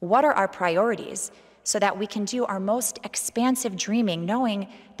 what are our priorities, so that we can do our most expansive dreaming, knowing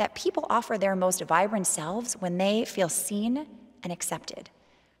that people offer their most vibrant selves when they feel seen and accepted.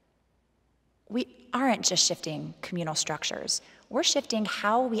 We aren't just shifting communal structures, we're shifting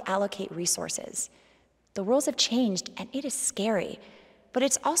how we allocate resources. The rules have changed, and it is scary, but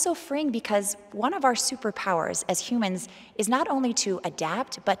it's also freeing because one of our superpowers as humans is not only to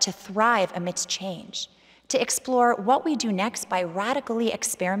adapt, but to thrive amidst change, to explore what we do next by radically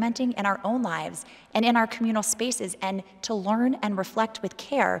experimenting in our own lives and in our communal spaces, and to learn and reflect with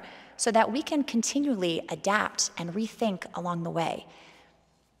care so that we can continually adapt and rethink along the way.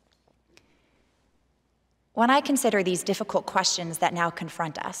 When I consider these difficult questions that now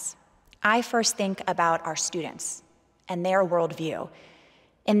confront us, I first think about our students and their worldview.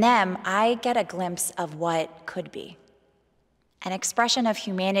 In them, I get a glimpse of what could be. An expression of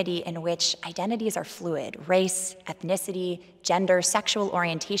humanity in which identities are fluid: race, ethnicity, gender, sexual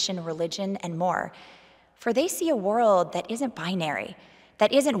orientation, religion, and more. For they see a world that isn't binary,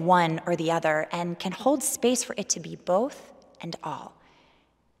 that isn't one or the other, and can hold space for it to be both and all.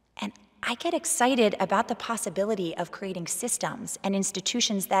 And I get excited about the possibility of creating systems and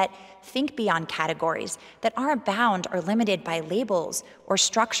institutions that think beyond categories, that aren't bound or limited by labels or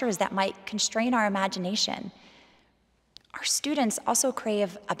structures that might constrain our imagination. Our students also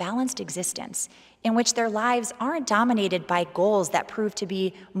crave a balanced existence in which their lives aren't dominated by goals that prove to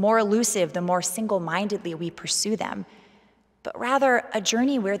be more elusive the more single-mindedly we pursue them, but rather a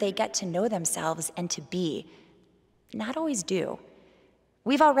journey where they get to know themselves and to be, not always do.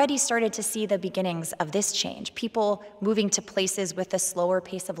 We've already started to see the beginnings of this change, people moving to places with a slower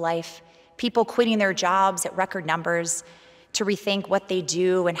pace of life, people quitting their jobs at record numbers to rethink what they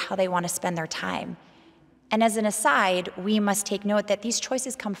do and how they want to spend their time. And as an aside, we must take note that these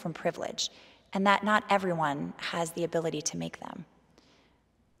choices come from privilege and that not everyone has the ability to make them.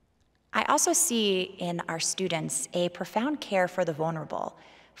 I also see in our students a profound care for the vulnerable,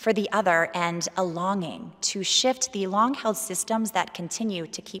 for the other, and a longing to shift the long-held systems that continue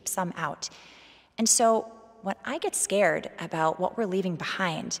to keep some out. And so when I get scared about what we're leaving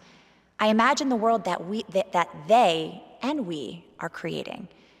behind, I imagine the world that they and we are creating,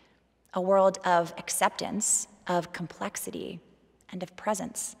 a world of acceptance, of complexity, and of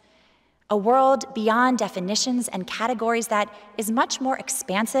presence. A world beyond definitions and categories that is much more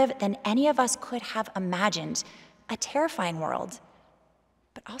expansive than any of us could have imagined. A terrifying world,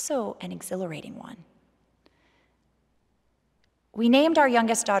 but also an exhilarating one. We named our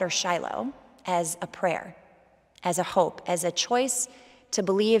youngest daughter Shiloh as a prayer, as a hope, as a choice to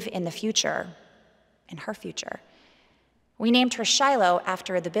believe in the future, in her future. We named her Shiloh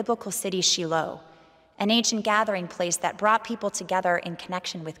after the biblical city Shiloh, an ancient gathering place that brought people together in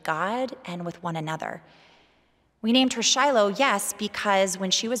connection with God and with one another. We named her Shiloh, yes, because when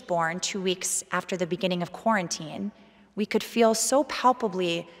she was born, 2 weeks after the beginning of quarantine, we could feel so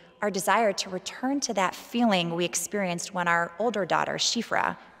palpably our desire to return to that feeling we experienced when our older daughter,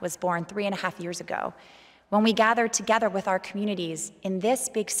 Shifra, was born 3.5 years ago, when we gathered together with our communities in this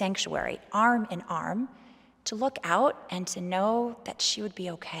big sanctuary, arm in arm, to look out and to know that she would be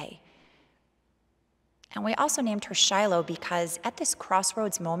okay. And we also named her Shiloh because at this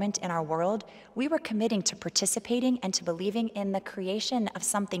crossroads moment in our world, we were committing to participating and to believing in the creation of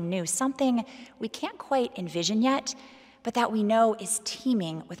something new, something we can't quite envision yet, but that we know is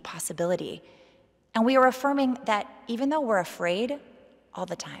teeming with possibility. And we are affirming that even though we're afraid all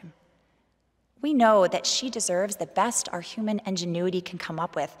the time, we know that she deserves the best our human ingenuity can come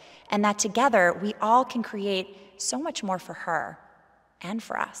up with, and that together we all can create so much more for her and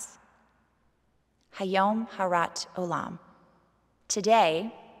for us. Hayom Harat Olam.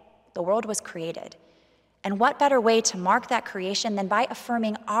 Today, the world was created. And what better way to mark that creation than by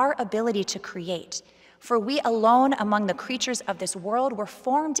affirming our ability to create? For we alone among the creatures of this world were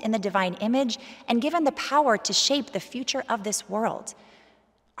formed in the divine image and given the power to shape the future of this world.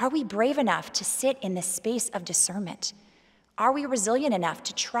 Are we brave enough to sit in this space of discernment? Are we resilient enough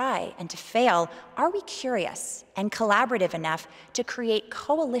to try and to fail? Are we curious and collaborative enough to create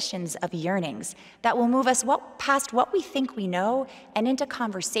coalitions of yearnings that will move us past what we think we know and into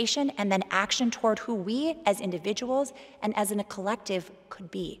conversation and then action toward who we as individuals and as a collective could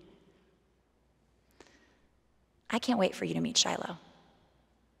be? I can't wait for you to meet Shiloh.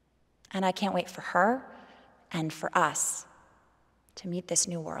 And I can't wait for her and for us to meet this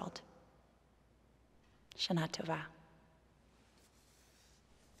new world. Shana Tova.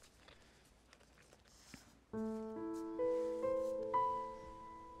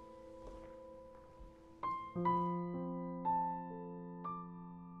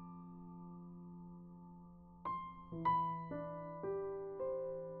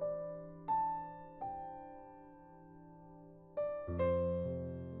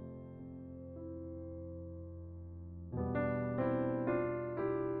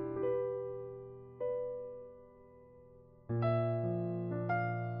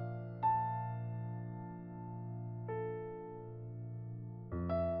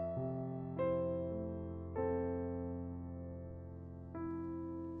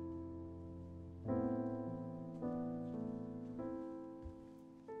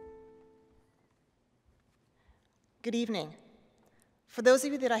 Good evening. For those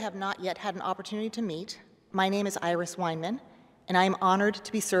of you that I have not yet had an opportunity to meet, my name is Iris Weinman, and I am honored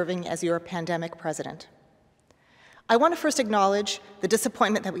to be serving as your pandemic president. I want to first acknowledge the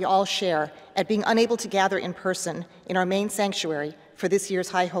disappointment that we all share at being unable to gather in person in our main sanctuary for this year's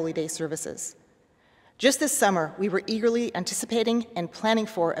High Holy Day services. Just this summer, we were eagerly anticipating and planning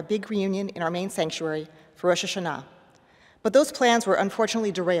for a big reunion in our main sanctuary for Rosh Hashanah, but those plans were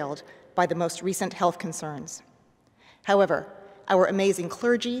unfortunately derailed by the most recent health concerns. However, our amazing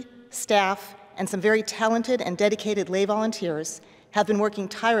clergy, staff, and some very talented and dedicated lay volunteers have been working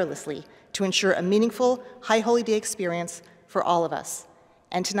tirelessly to ensure a meaningful High Holy Day experience for all of us,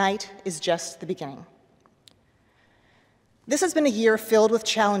 and tonight is just the beginning. This has been a year filled with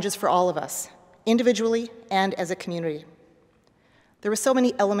challenges for all of us, individually and as a community. There were so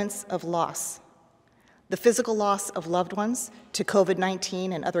many elements of loss. The physical loss of loved ones to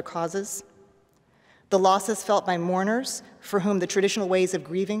COVID-19 and other causes, the losses felt by mourners for whom the traditional ways of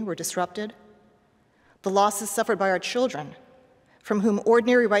grieving were disrupted, the losses suffered by our children, from whom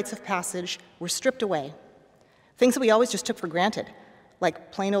ordinary rites of passage were stripped away, things that we always just took for granted,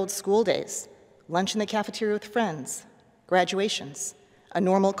 like plain old school days, lunch in the cafeteria with friends, graduations, a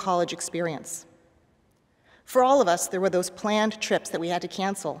normal college experience. For all of us, there were those planned trips that we had to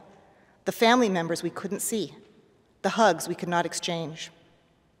cancel, the family members we couldn't see, the hugs we could not exchange.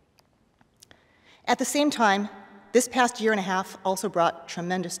 At the same time, this past year and a half also brought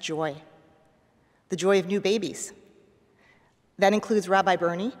tremendous joy. The joy of new babies. That includes Rabbi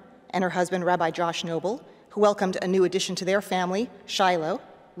Bernie and her husband, Rabbi Josh Noble, who welcomed a new addition to their family, Shiloh,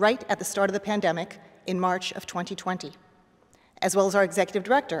 right at the start of the pandemic in March of 2020, as well as our executive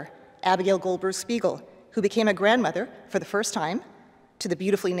director, Abigail Goldberg-Spiegel, who became a grandmother for the first time to the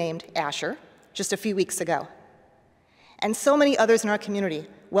beautifully named Asher just a few weeks ago. And so many others in our community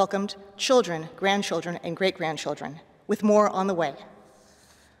welcomed children, grandchildren, and great-grandchildren, with more on the way.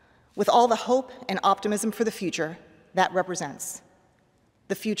 With all the hope and optimism for the future that represents.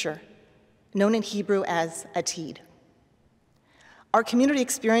 The future, known in Hebrew as Atid. Our community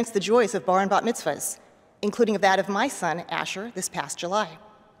experienced the joys of bar and bat mitzvahs, including that of my son, Asher, this past July.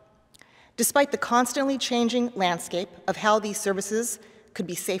 Despite the constantly changing landscape of how these services could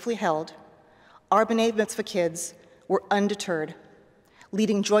be safely held, our B'nai Mitzvah kids were undeterred,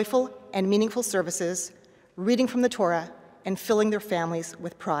 leading joyful and meaningful services, reading from the Torah, and filling their families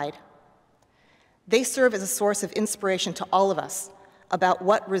with pride. They serve as a source of inspiration to all of us about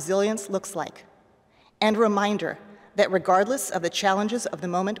what resilience looks like, and a reminder that regardless of the challenges of the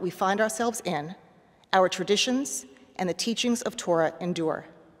moment we find ourselves in, Our traditions and the teachings of Torah endure.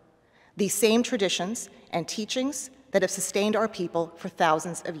 These same traditions and teachings that have sustained our people for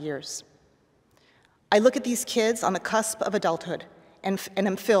thousands of years. I look at these kids on the cusp of adulthood and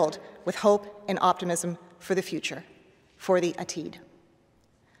am filled with hope and optimism for the future, for the Atid.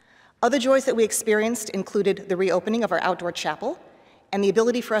 Other joys that we experienced included the reopening of our outdoor chapel and the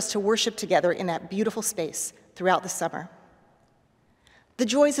ability for us to worship together in that beautiful space throughout the summer. The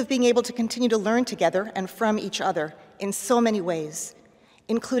joys of being able to continue to learn together and from each other in so many ways,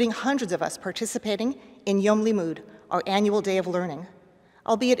 including hundreds of us participating in Yom Limud, our annual day of learning,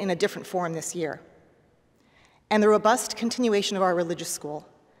 albeit in a different form this year. And the robust continuation of our religious school,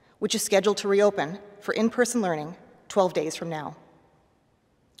 which is scheduled to reopen for in-person learning 12 days from now.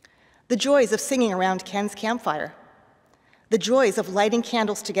 The joys of singing around Ken's campfire. The joys of lighting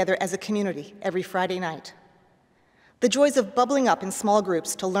candles together as a community every Friday night. The joys of bubbling up in small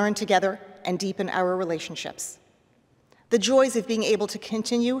groups to learn together and deepen our relationships. The joys of being able to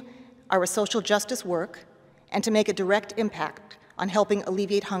continue our social justice work and to make a direct impact on helping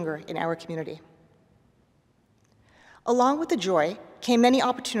alleviate hunger in our community. Along with the joy came many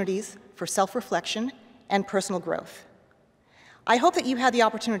opportunities for self-reflection and personal growth. I hope that you had the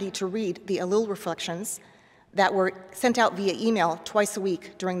opportunity to read the Elul reflections that were sent out via email twice a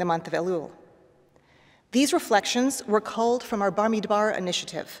week during the month of Elul. These reflections were culled from our Bar Midbar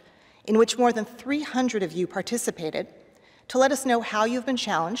initiative, in which more than 300 of you participated to let us know how you've been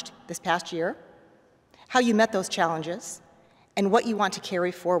challenged this past year, how you met those challenges, and what you want to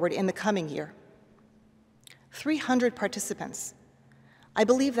carry forward in the coming year. 300 participants. I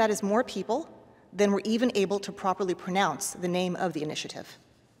believe that is more people than were even able to properly pronounce the name of the initiative.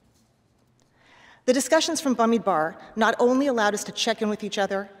 The discussions from Bar Midbar not only allowed us to check in with each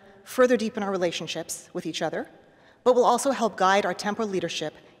other, further deepen our relationships with each other, but will also help guide our temporal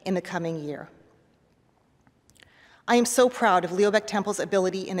leadership in the coming year. I am so proud of Leo Baeck Temple's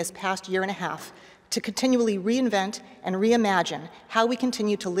ability in this past year and a half to continually reinvent and reimagine how we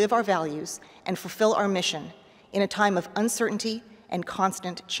continue to live our values and fulfill our mission in a time of uncertainty and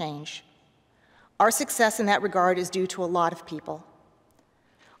constant change. Our success in that regard is due to a lot of people.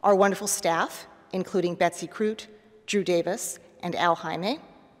 Our wonderful staff, including Betsy Crute, Drew Davis, and Al Jaime.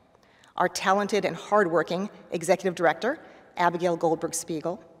 Our talented and hardworking executive director, Abigail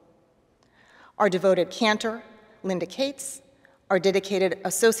Goldberg-Spiegel. Our devoted cantor, Linda Cates. Our dedicated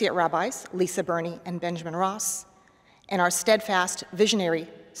associate rabbis, Lisa Burney and Benjamin Ross. And our steadfast, visionary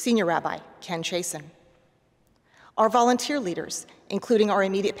senior rabbi, Ken Chasen. Our volunteer leaders, including our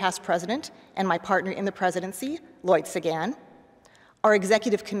immediate past president and my partner in the presidency, Lloyd Sagan, our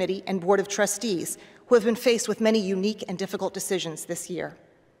executive committee and board of trustees who have been faced with many unique and difficult decisions this year,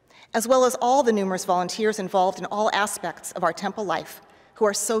 as well as all the numerous volunteers involved in all aspects of our temple life who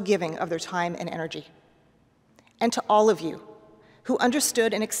are so giving of their time and energy. And to all of you who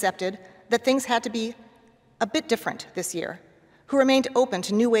understood and accepted that things had to be a bit different this year, who remained open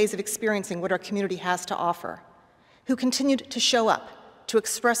to new ways of experiencing what our community has to offer, who continued to show up, to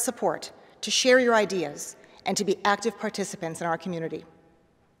express support, to share your ideas, and to be active participants in our community.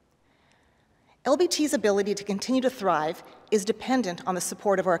 LBT's ability to continue to thrive is dependent on the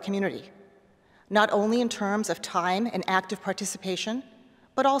support of our community, not only in terms of time and active participation,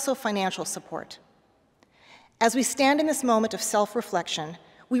 but also financial support. As we stand in this moment of self-reflection,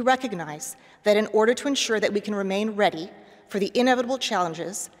 we recognize that in order to ensure that we can remain ready for the inevitable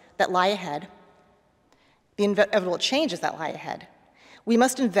challenges that lie ahead, the inevitable changes that lie ahead, we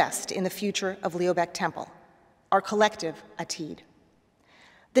must invest in the future of Leo Baeck Temple, our collective Atid.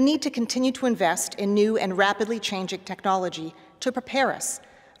 The need to continue to invest in new and rapidly changing technology to prepare us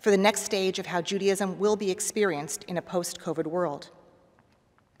for the next stage of how Judaism will be experienced in a post-COVID world.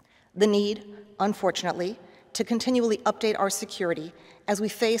 The need, unfortunately, to continually update our security as we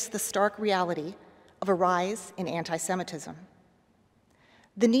face the stark reality of a rise in anti-Semitism.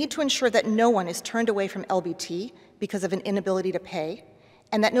 The need to ensure that no one is turned away from LBT because of an inability to pay,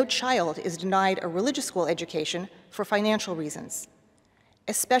 and that no child is denied a religious school education for financial reasons,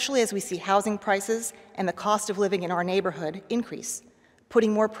 especially as we see housing prices and the cost of living in our neighborhood increase,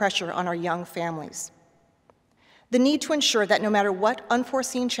 putting more pressure on our young families. The need to ensure that no matter what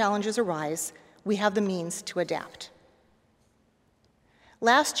unforeseen challenges arise, we have the means to adapt.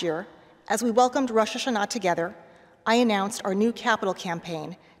 Last year, as we welcomed Rosh Hashanah together, I announced our new capital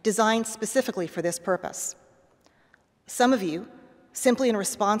campaign designed specifically for this purpose. Some of you, simply in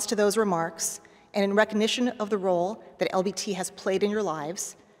response to those remarks and in recognition of the role that LBT has played in your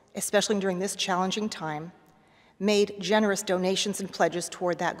lives, especially during this challenging time, made generous donations and pledges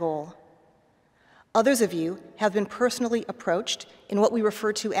toward that goal. Others of you have been personally approached in what we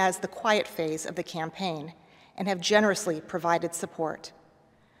refer to as the quiet phase of the campaign and have generously provided support.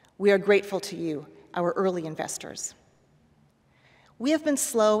 We are grateful to you, our early investors. We have been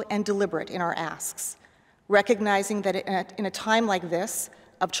slow and deliberate in our asks, recognizing that in a time like this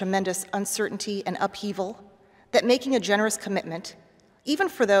of tremendous uncertainty and upheaval, that making a generous commitment, even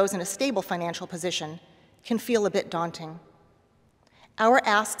for those in a stable financial position, can feel a bit daunting. Our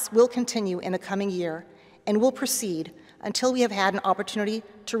asks will continue in the coming year and will proceed until we have had an opportunity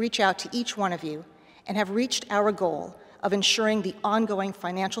to reach out to each one of you and have reached our goal of ensuring the ongoing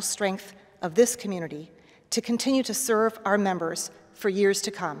financial strength of this community to continue to serve our members for years to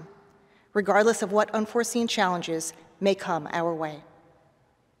come, regardless of what unforeseen challenges may come our way.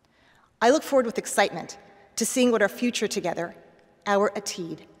 I look forward with excitement to seeing what our future together, our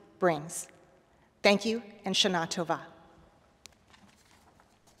Atid, brings. Thank you, and Shana Tova.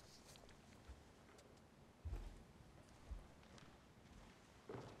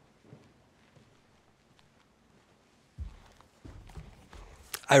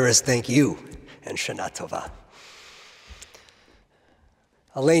 Iris, thank you, and Shana Tova.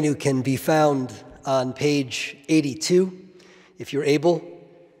 Aleinu can be found on page 82. If you're able,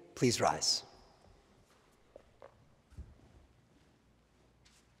 please rise.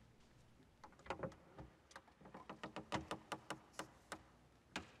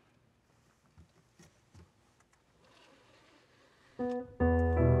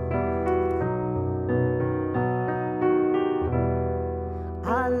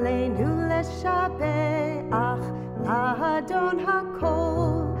 Aleinu leshabeach la'adon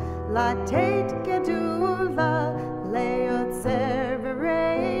hakol, latet gedula leotzer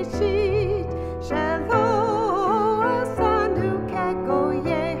v'reishit, shelo asanu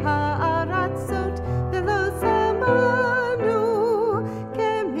kegoye ha'aratzot, v'lo zamanu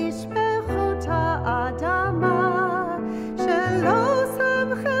kemishpechot ha'adama, shelo sam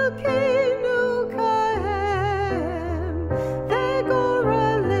chelkeinu kahem,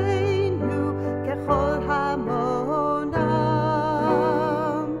 וגורלנו ככל המונם,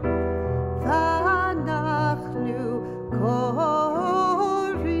 ואנחנו קוראים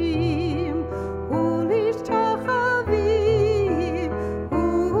ומשתחווים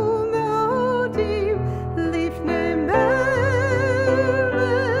ומודים לפני מלך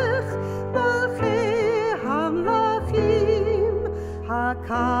מלכי המלכים,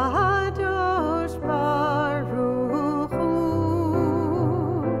 הקדוש ברוך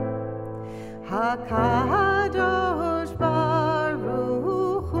הוא, הקדוש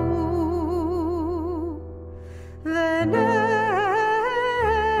ברוך הוא, ונאמר,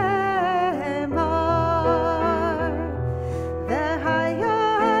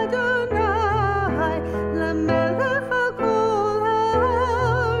 והיה אדוני למלך על כל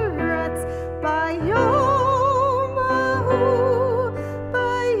הארץ ביום ההוא,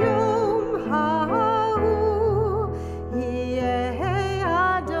 ביום ההוא, יהיה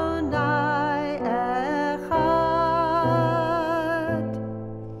אדוני אחד,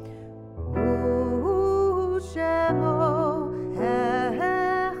 ושמו אחד.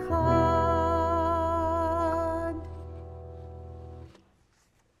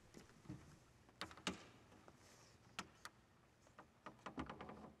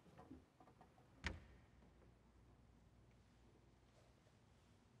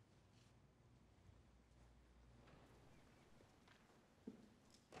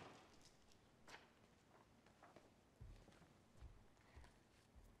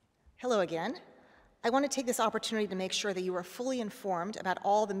 Hello again. I want to take this opportunity to make sure that you are fully informed about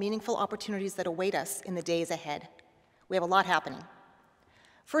all the meaningful opportunities that await us in the days ahead. We have a lot happening.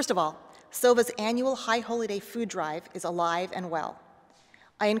 First of all, SOVA's annual High Holy Day food drive is alive and well.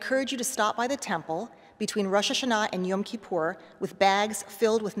 I encourage you to stop by the temple between Rosh Hashanah and Yom Kippur with bags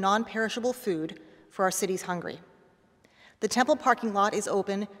filled with non-perishable food for our city's hungry. The temple parking lot is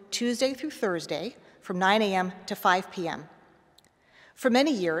open Tuesday through Thursday from 9 a.m. to 5 p.m. For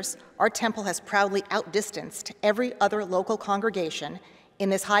many years, our temple has proudly outdistanced every other local congregation in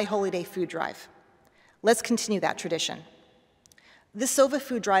this High Holy Day food drive. Let's continue that tradition. This SOVA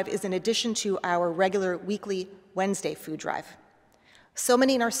food drive is in addition to our regular weekly Wednesday food drive. So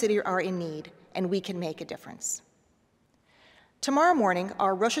many in our city are in need, and we can make a difference. Tomorrow morning,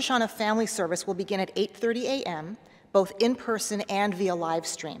 our Rosh Hashanah family service will begin at 8:30 a.m., both in person and via live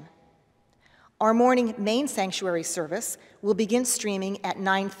stream. Our morning main sanctuary service will begin streaming at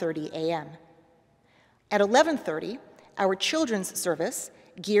 9:30 a.m. At 11:30, our children's service,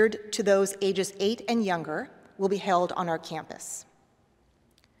 geared to those ages 8 and younger, will be held on our campus.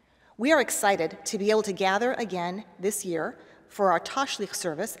 We are excited to be able to gather again this year for our Tashlich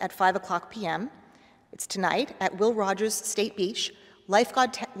service at 5 o'clock p.m., It's tonight at Will Rogers State Beach,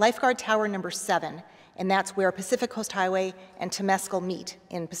 Lifeguard Tower number 7, and that's where Pacific Coast Highway and Temescal meet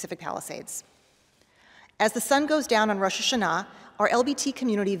in Pacific Palisades. As the sun goes down on Rosh Hashanah, our LBT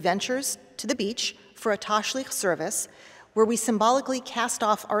community ventures to the beach for a tashlich service where we symbolically cast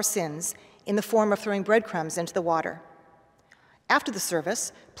off our sins in the form of throwing breadcrumbs into the water. After the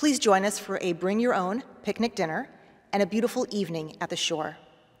service, please join us for a bring-your-own picnic dinner and a beautiful evening at the shore.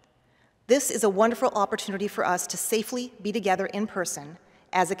 This is a wonderful opportunity for us to safely be together in person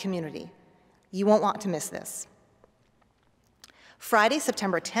as a community. You won't want to miss this. Friday,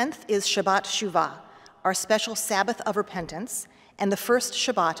 September 10th is Shabbat Shuvah, our special Sabbath of repentance, and the first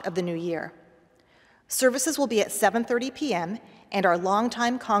Shabbat of the new year. Services will be at 7:30 p.m., and our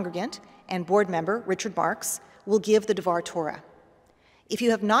longtime congregant and board member, Richard Marks, will give the Devar Torah. If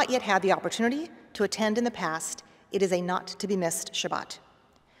you have not yet had the opportunity to attend in the past, it is a not-to-be-missed Shabbat.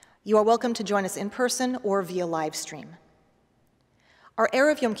 You are welcome to join us in person or via live stream. Our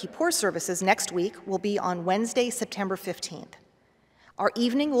Erev Yom Kippur services next week will be on Wednesday, September 15th. Our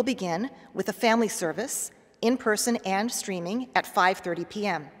evening will begin with a family service, in person and streaming, at 5:30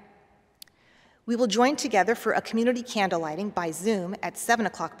 p.m. We will join together for a community candlelighting by Zoom at 7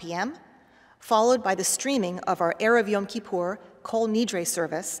 o'clock p.m., followed by the streaming of our Erev Yom Kippur Kol Nidre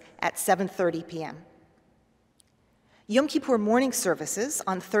service at 7:30 p.m. Yom Kippur morning services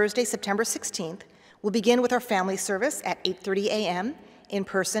on Thursday, September 16th, will begin with our family service at 8:30 a.m. in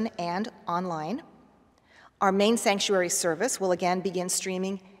person and online. Our main sanctuary service will again begin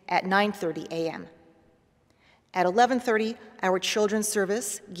streaming at 9:30 a.m. At 11:30, our children's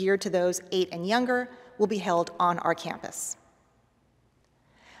service, geared to those 8 and younger, will be held on our campus.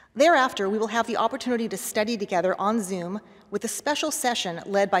 Thereafter, we will have the opportunity to study together on Zoom with a special session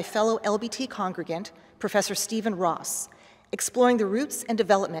led by fellow LBT congregant, Professor Stephen Ross, exploring the roots and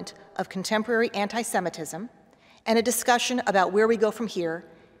development of contemporary anti-Semitism, and a discussion about where we go from here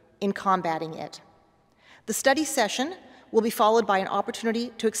in combating it. The study session will be followed by an opportunity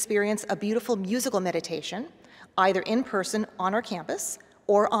to experience a beautiful musical meditation, either in person on our campus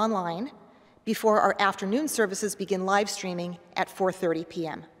or online, before our afternoon services begin live streaming at 4:30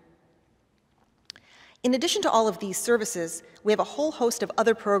 p.m. In addition to all of these services, we have a whole host of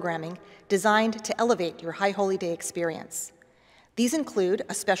other programming designed to elevate your High Holy Day experience. These include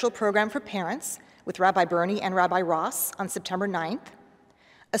a special program for parents with Rabbi Bernie and Rabbi Ross on September 9th,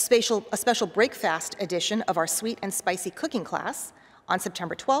 a special breakfast edition of our sweet and spicy cooking class on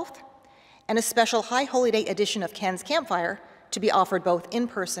September 12th, and a special High Holy Day edition of Ken's Campfire to be offered both in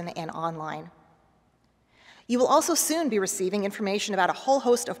person and online. You will also soon be receiving information about a whole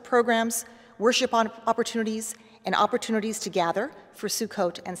host of programs, worship opportunities, and opportunities to gather for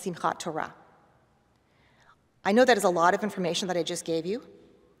Sukkot and Simchat Torah. I know that is a lot of information that I just gave you.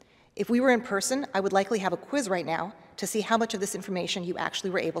 If we were in person, I would likely have a quiz right now to see how much of this information you actually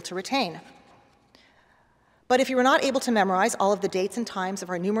were able to retain. But if you were not able to memorize all of the dates and times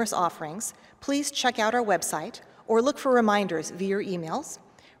of our numerous offerings, please check out our website or look for reminders via your emails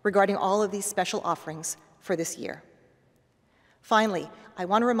regarding all of these special offerings for this year. Finally, I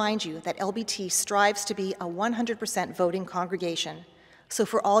want to remind you that LBT strives to be a 100% voting congregation, so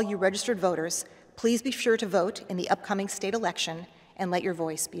for all you registered voters, please be sure to vote in the upcoming state election and let your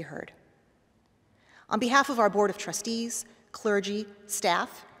voice be heard. On behalf of our Board of Trustees, clergy,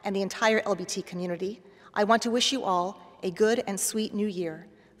 staff, and the entire LBT community, I want to wish you all a good and sweet new year,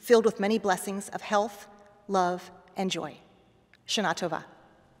 filled with many blessings of health, love, and joy. Shana Tova.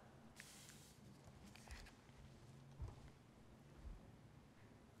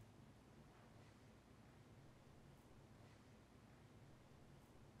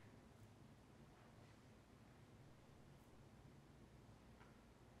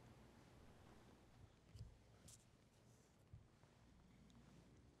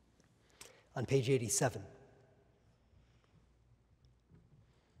 On page 87.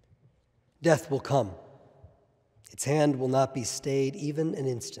 Death will come. Its hand will not be stayed even an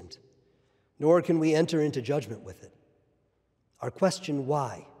instant, nor can we enter into judgment with it. Our question,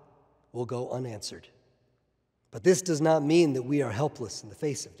 why, will go unanswered. But this does not mean that we are helpless in the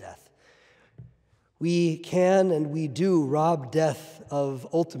face of death. We can and we do rob death of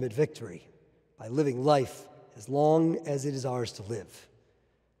ultimate victory by living life as long as it is ours to live.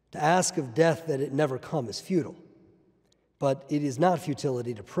 To ask of death that it never come is futile, but it is not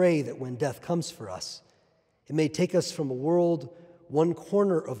futility to pray that when death comes for us, it may take us from a world, one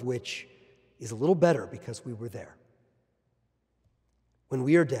corner of which is a little better because we were there. When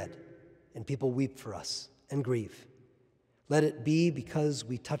we are dead and people weep for us and grieve, let it be because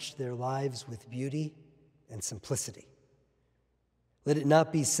we touched their lives with beauty and simplicity. Let it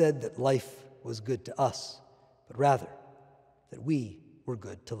not be said that life was good to us, but rather that we were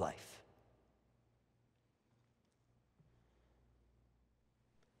good to life.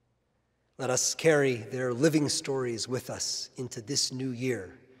 Let us carry their living stories with us into this new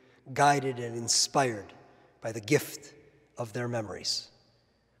year, guided and inspired by the gift of their memories.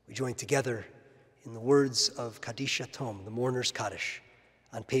 We join together in the words of Kaddish Yatom, the Mourner's Kaddish,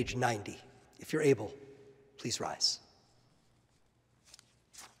 on page 90. If you're able, please rise.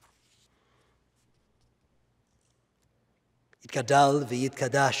 Yitgadal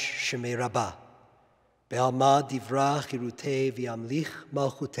v'yitkadash shemei Rabbah, be'alma divra chirutei v'yamlich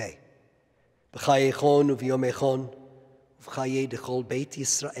malchutei, b'chaye echon u'v'yom echon, u'v'chaye dechol beit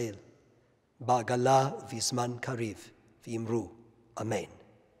Yisrael, ba'gala v'zman kariv, v'imru, Amen.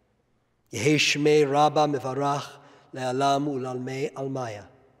 Yehei shmei Rabbah mevarach le'alam u'lalmei almaya,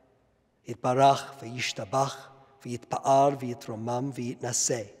 yitbarach v'yishtabach v'yitpa'ar v'yitromam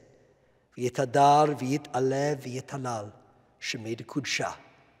v'yitnaseh, v'yitadar v'yit'aleh v'yitalal, shemei dekudsha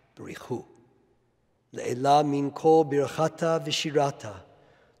b'richu. Le'ela min kol birchata v'shirata,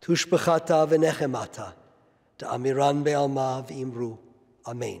 tushbechata v'nechemata, da'amiran be'alma v'imru,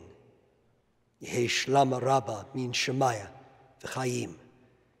 Amen. Yehei shlama Rabbah min shemaya v'chayim,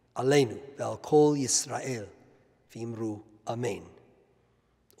 Aleinu ve'al kol Yisrael, v'imru, Amen.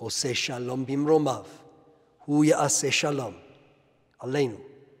 Oseh shalom bimromav, hu ya'aseh shalom, Aleinu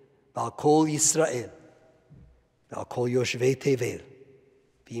ve'al kol Yisrael, ve'al kol yoshvei tevel,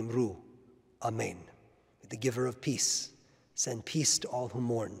 v'imru, Amen. May the giver of peace send peace to all who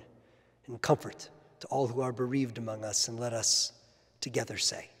mourn and comfort to all who are bereaved among us, and let us together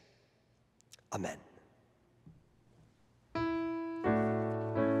say, Amen.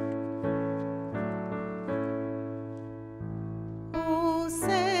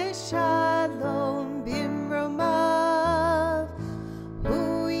 Shalom bimromav,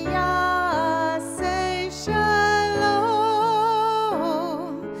 hu yaseh shalom,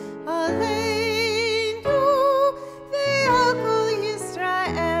 aleinu ve'al kol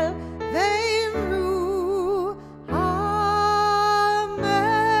Yisrael, ve'imru, Amen.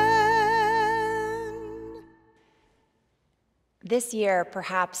 This year,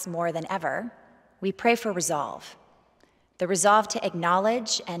 perhaps more than ever, we pray for resolve. The resolve to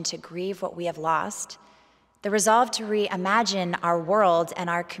acknowledge and to grieve what we have lost, the resolve to reimagine our world and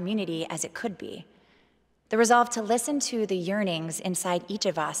our community as it could be, the resolve to listen to the yearnings inside each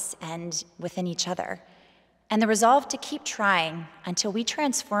of us and within each other, and the resolve to keep trying until we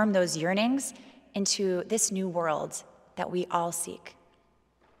transform those yearnings into this new world that we all seek.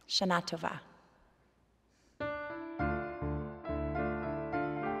 Shana Tova.